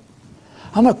about it.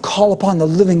 I'm going to call upon the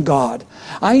living God.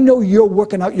 I know You're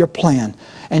working out Your plan.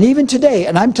 And even today,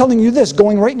 and I'm telling you this,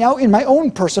 going right now in my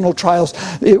own personal trials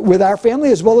with our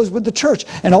family as well as with the church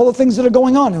and all the things that are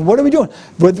going on. And what are we doing?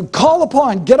 Call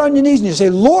upon, get on your knees and you say,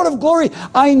 Lord of glory,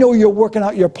 I know You're working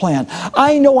out Your plan.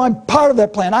 I know I'm part of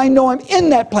that plan. I know I'm in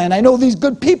that plan. I know these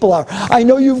good people are. I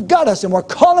know You've got us, and we're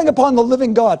calling upon the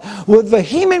living God with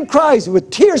vehement cries, with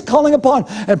tears calling upon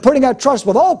and putting our trust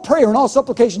with all prayer and all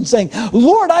supplication, saying,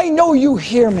 Lord, I know You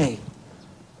hear me.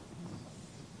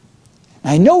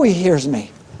 I know He hears me.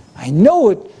 I know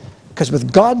it because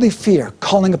with godly fear,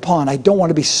 calling upon, I don't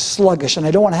want to be sluggish, and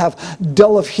I don't want to have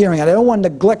dull of hearing, and I don't want to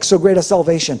neglect so great a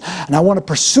salvation, and I want to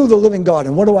pursue the living God.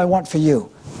 And what do I want for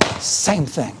you? Same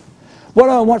thing. What do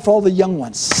I want for all the young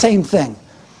ones? Same thing.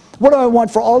 What do I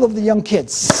want for all of the young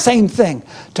kids? Same thing.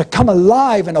 To come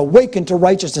alive and awaken to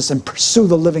righteousness and pursue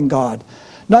the living God.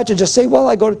 Not to just say, well,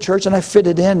 I go to church and I fit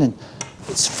it in, and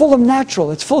it's full of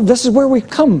natural. It's full. This is where we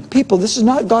come, people. This is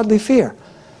not godly fear.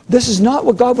 This is not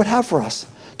what God would have for us.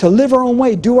 To live our own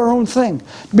way, do our own thing,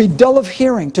 to be dull of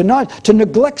hearing, to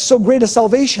neglect so great a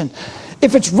salvation.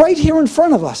 If it's right here in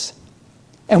front of us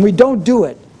and we don't do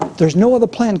it, there's no other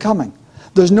plan coming.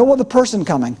 There's no other person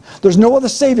coming. There's no other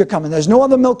Savior coming. There's no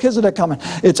other Melchizedek coming.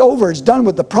 It's over. It's done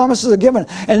with. The promises are given.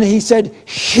 And He said,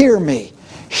 hear me.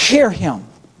 Hear Him.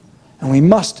 And we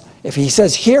must, if He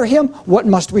says hear Him, what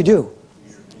must we do?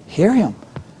 Hear Him.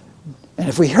 And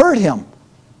if we heard Him,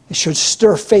 it should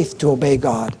stir faith to obey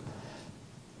God.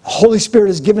 The Holy Spirit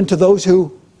is given to those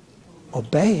who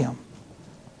obey Him.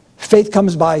 Faith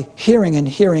comes by hearing, and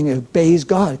hearing obeys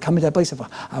God. Come to that place of,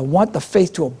 I want the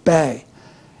faith to obey.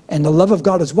 And the love of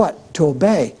God is what? To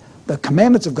obey the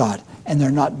commandments of God. And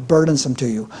they're not burdensome to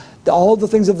you. All the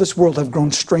things of this world have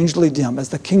grown strangely dim as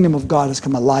the kingdom of God has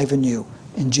come alive in you.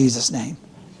 In Jesus' name.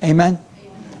 Amen?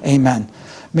 Amen.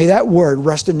 May that word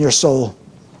rest in your soul.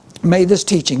 May this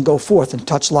teaching go forth and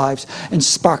touch lives and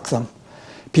spark them.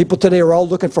 People today are all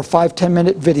looking for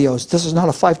 5-10-minute videos. This is not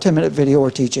a 5-10-minute video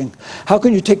or teaching. How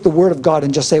can you take the Word of God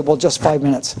and just say, well, just 5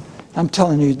 minutes? I'm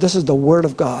telling you, this is the Word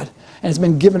of God. And it's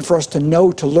been given for us to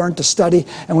know, to learn, to study.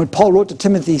 And when Paul wrote to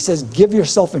Timothy, he says, give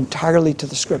yourself entirely to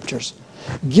the Scriptures.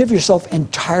 Give yourself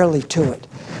entirely to it.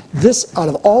 This, out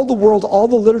of all the world, all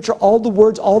the literature, all the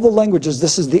words, all the languages,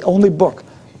 this is the only book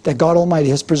that God Almighty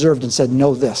has preserved and said,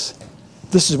 know this.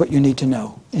 This is what you need to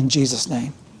know in Jesus'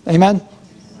 name. Amen?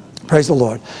 Praise the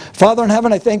Lord. Father in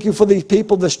heaven, I thank you for these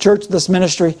people, this church, this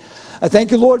ministry. I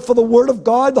thank you, Lord, for the Word of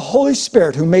God, the Holy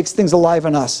Spirit, who makes things alive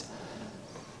in us.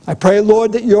 I pray,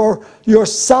 Lord, that your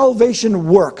salvation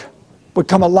work would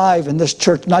come alive in this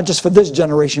church, not just for this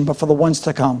generation, but for the ones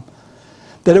to come.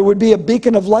 That it would be a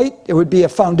beacon of light, it would be a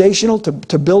foundational to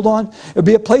build on. It would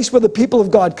be a place where the people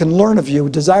of God can learn of you,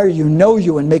 desire you, know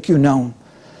you, and make you known.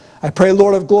 I pray,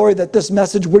 Lord of glory, that this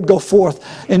message would go forth,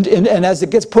 and as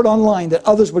it gets put online, that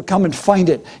others would come and find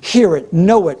it, hear it,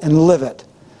 know it, and live it.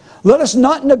 Let us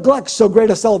not neglect so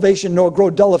great a salvation, nor grow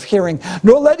dull of hearing,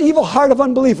 nor let evil heart of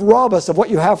unbelief rob us of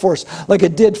what you have for us, like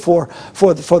it did for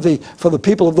the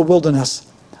people of the wilderness.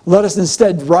 Let us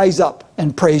instead rise up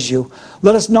and praise you.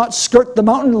 Let us not skirt the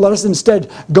mountain. Let us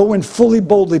instead go in fully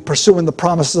boldly pursuing the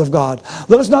promises of God.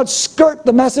 Let us not skirt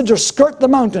the message or skirt the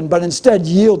mountain, but instead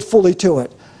yield fully to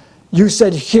it. You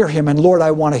said, hear him, and Lord,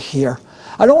 I want to hear.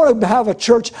 I don't want to have a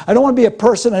church, I don't want to be a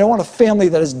person, I don't want a family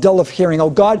that is dull of hearing. Oh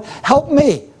God, help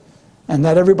me. And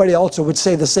that everybody also would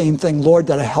say the same thing, Lord,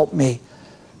 that help me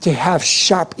to have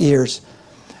sharp ears.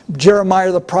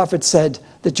 Jeremiah the prophet said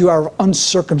that you are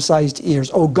uncircumcised ears.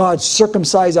 Oh God,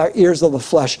 circumcise our ears of the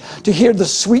flesh to hear the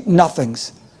sweet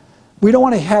nothings. We don't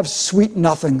want to have sweet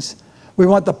nothings. We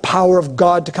want the power of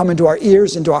God to come into our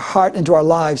ears, into our heart, into our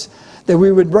lives, that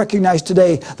we would recognize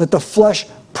today that the flesh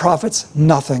profits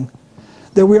nothing.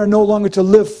 That we are no longer to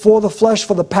live for the flesh,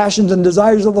 for the passions and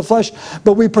desires of the flesh,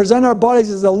 but we present our bodies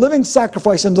as a living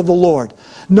sacrifice unto the Lord,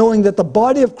 knowing that the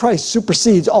body of Christ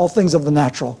supersedes all things of the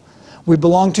natural. We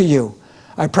belong to you.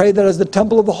 I pray that as the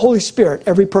temple of the Holy Spirit,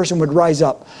 every person would rise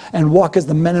up and walk as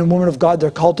the men and women of God they're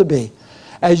called to be.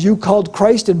 As you called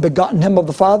Christ and begotten him of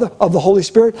the Father, of the Holy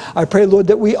Spirit, I pray, Lord,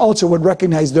 that we also would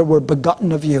recognize that we're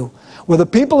begotten of you. We're the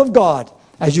people of God,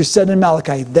 as you said in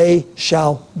Malachi, they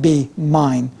shall be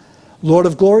mine. Lord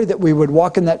of glory, that we would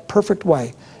walk in that perfect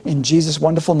way. In Jesus'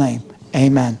 wonderful name,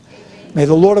 amen. May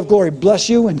the Lord of glory bless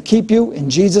you and keep you. In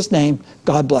Jesus' name,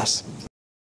 God bless.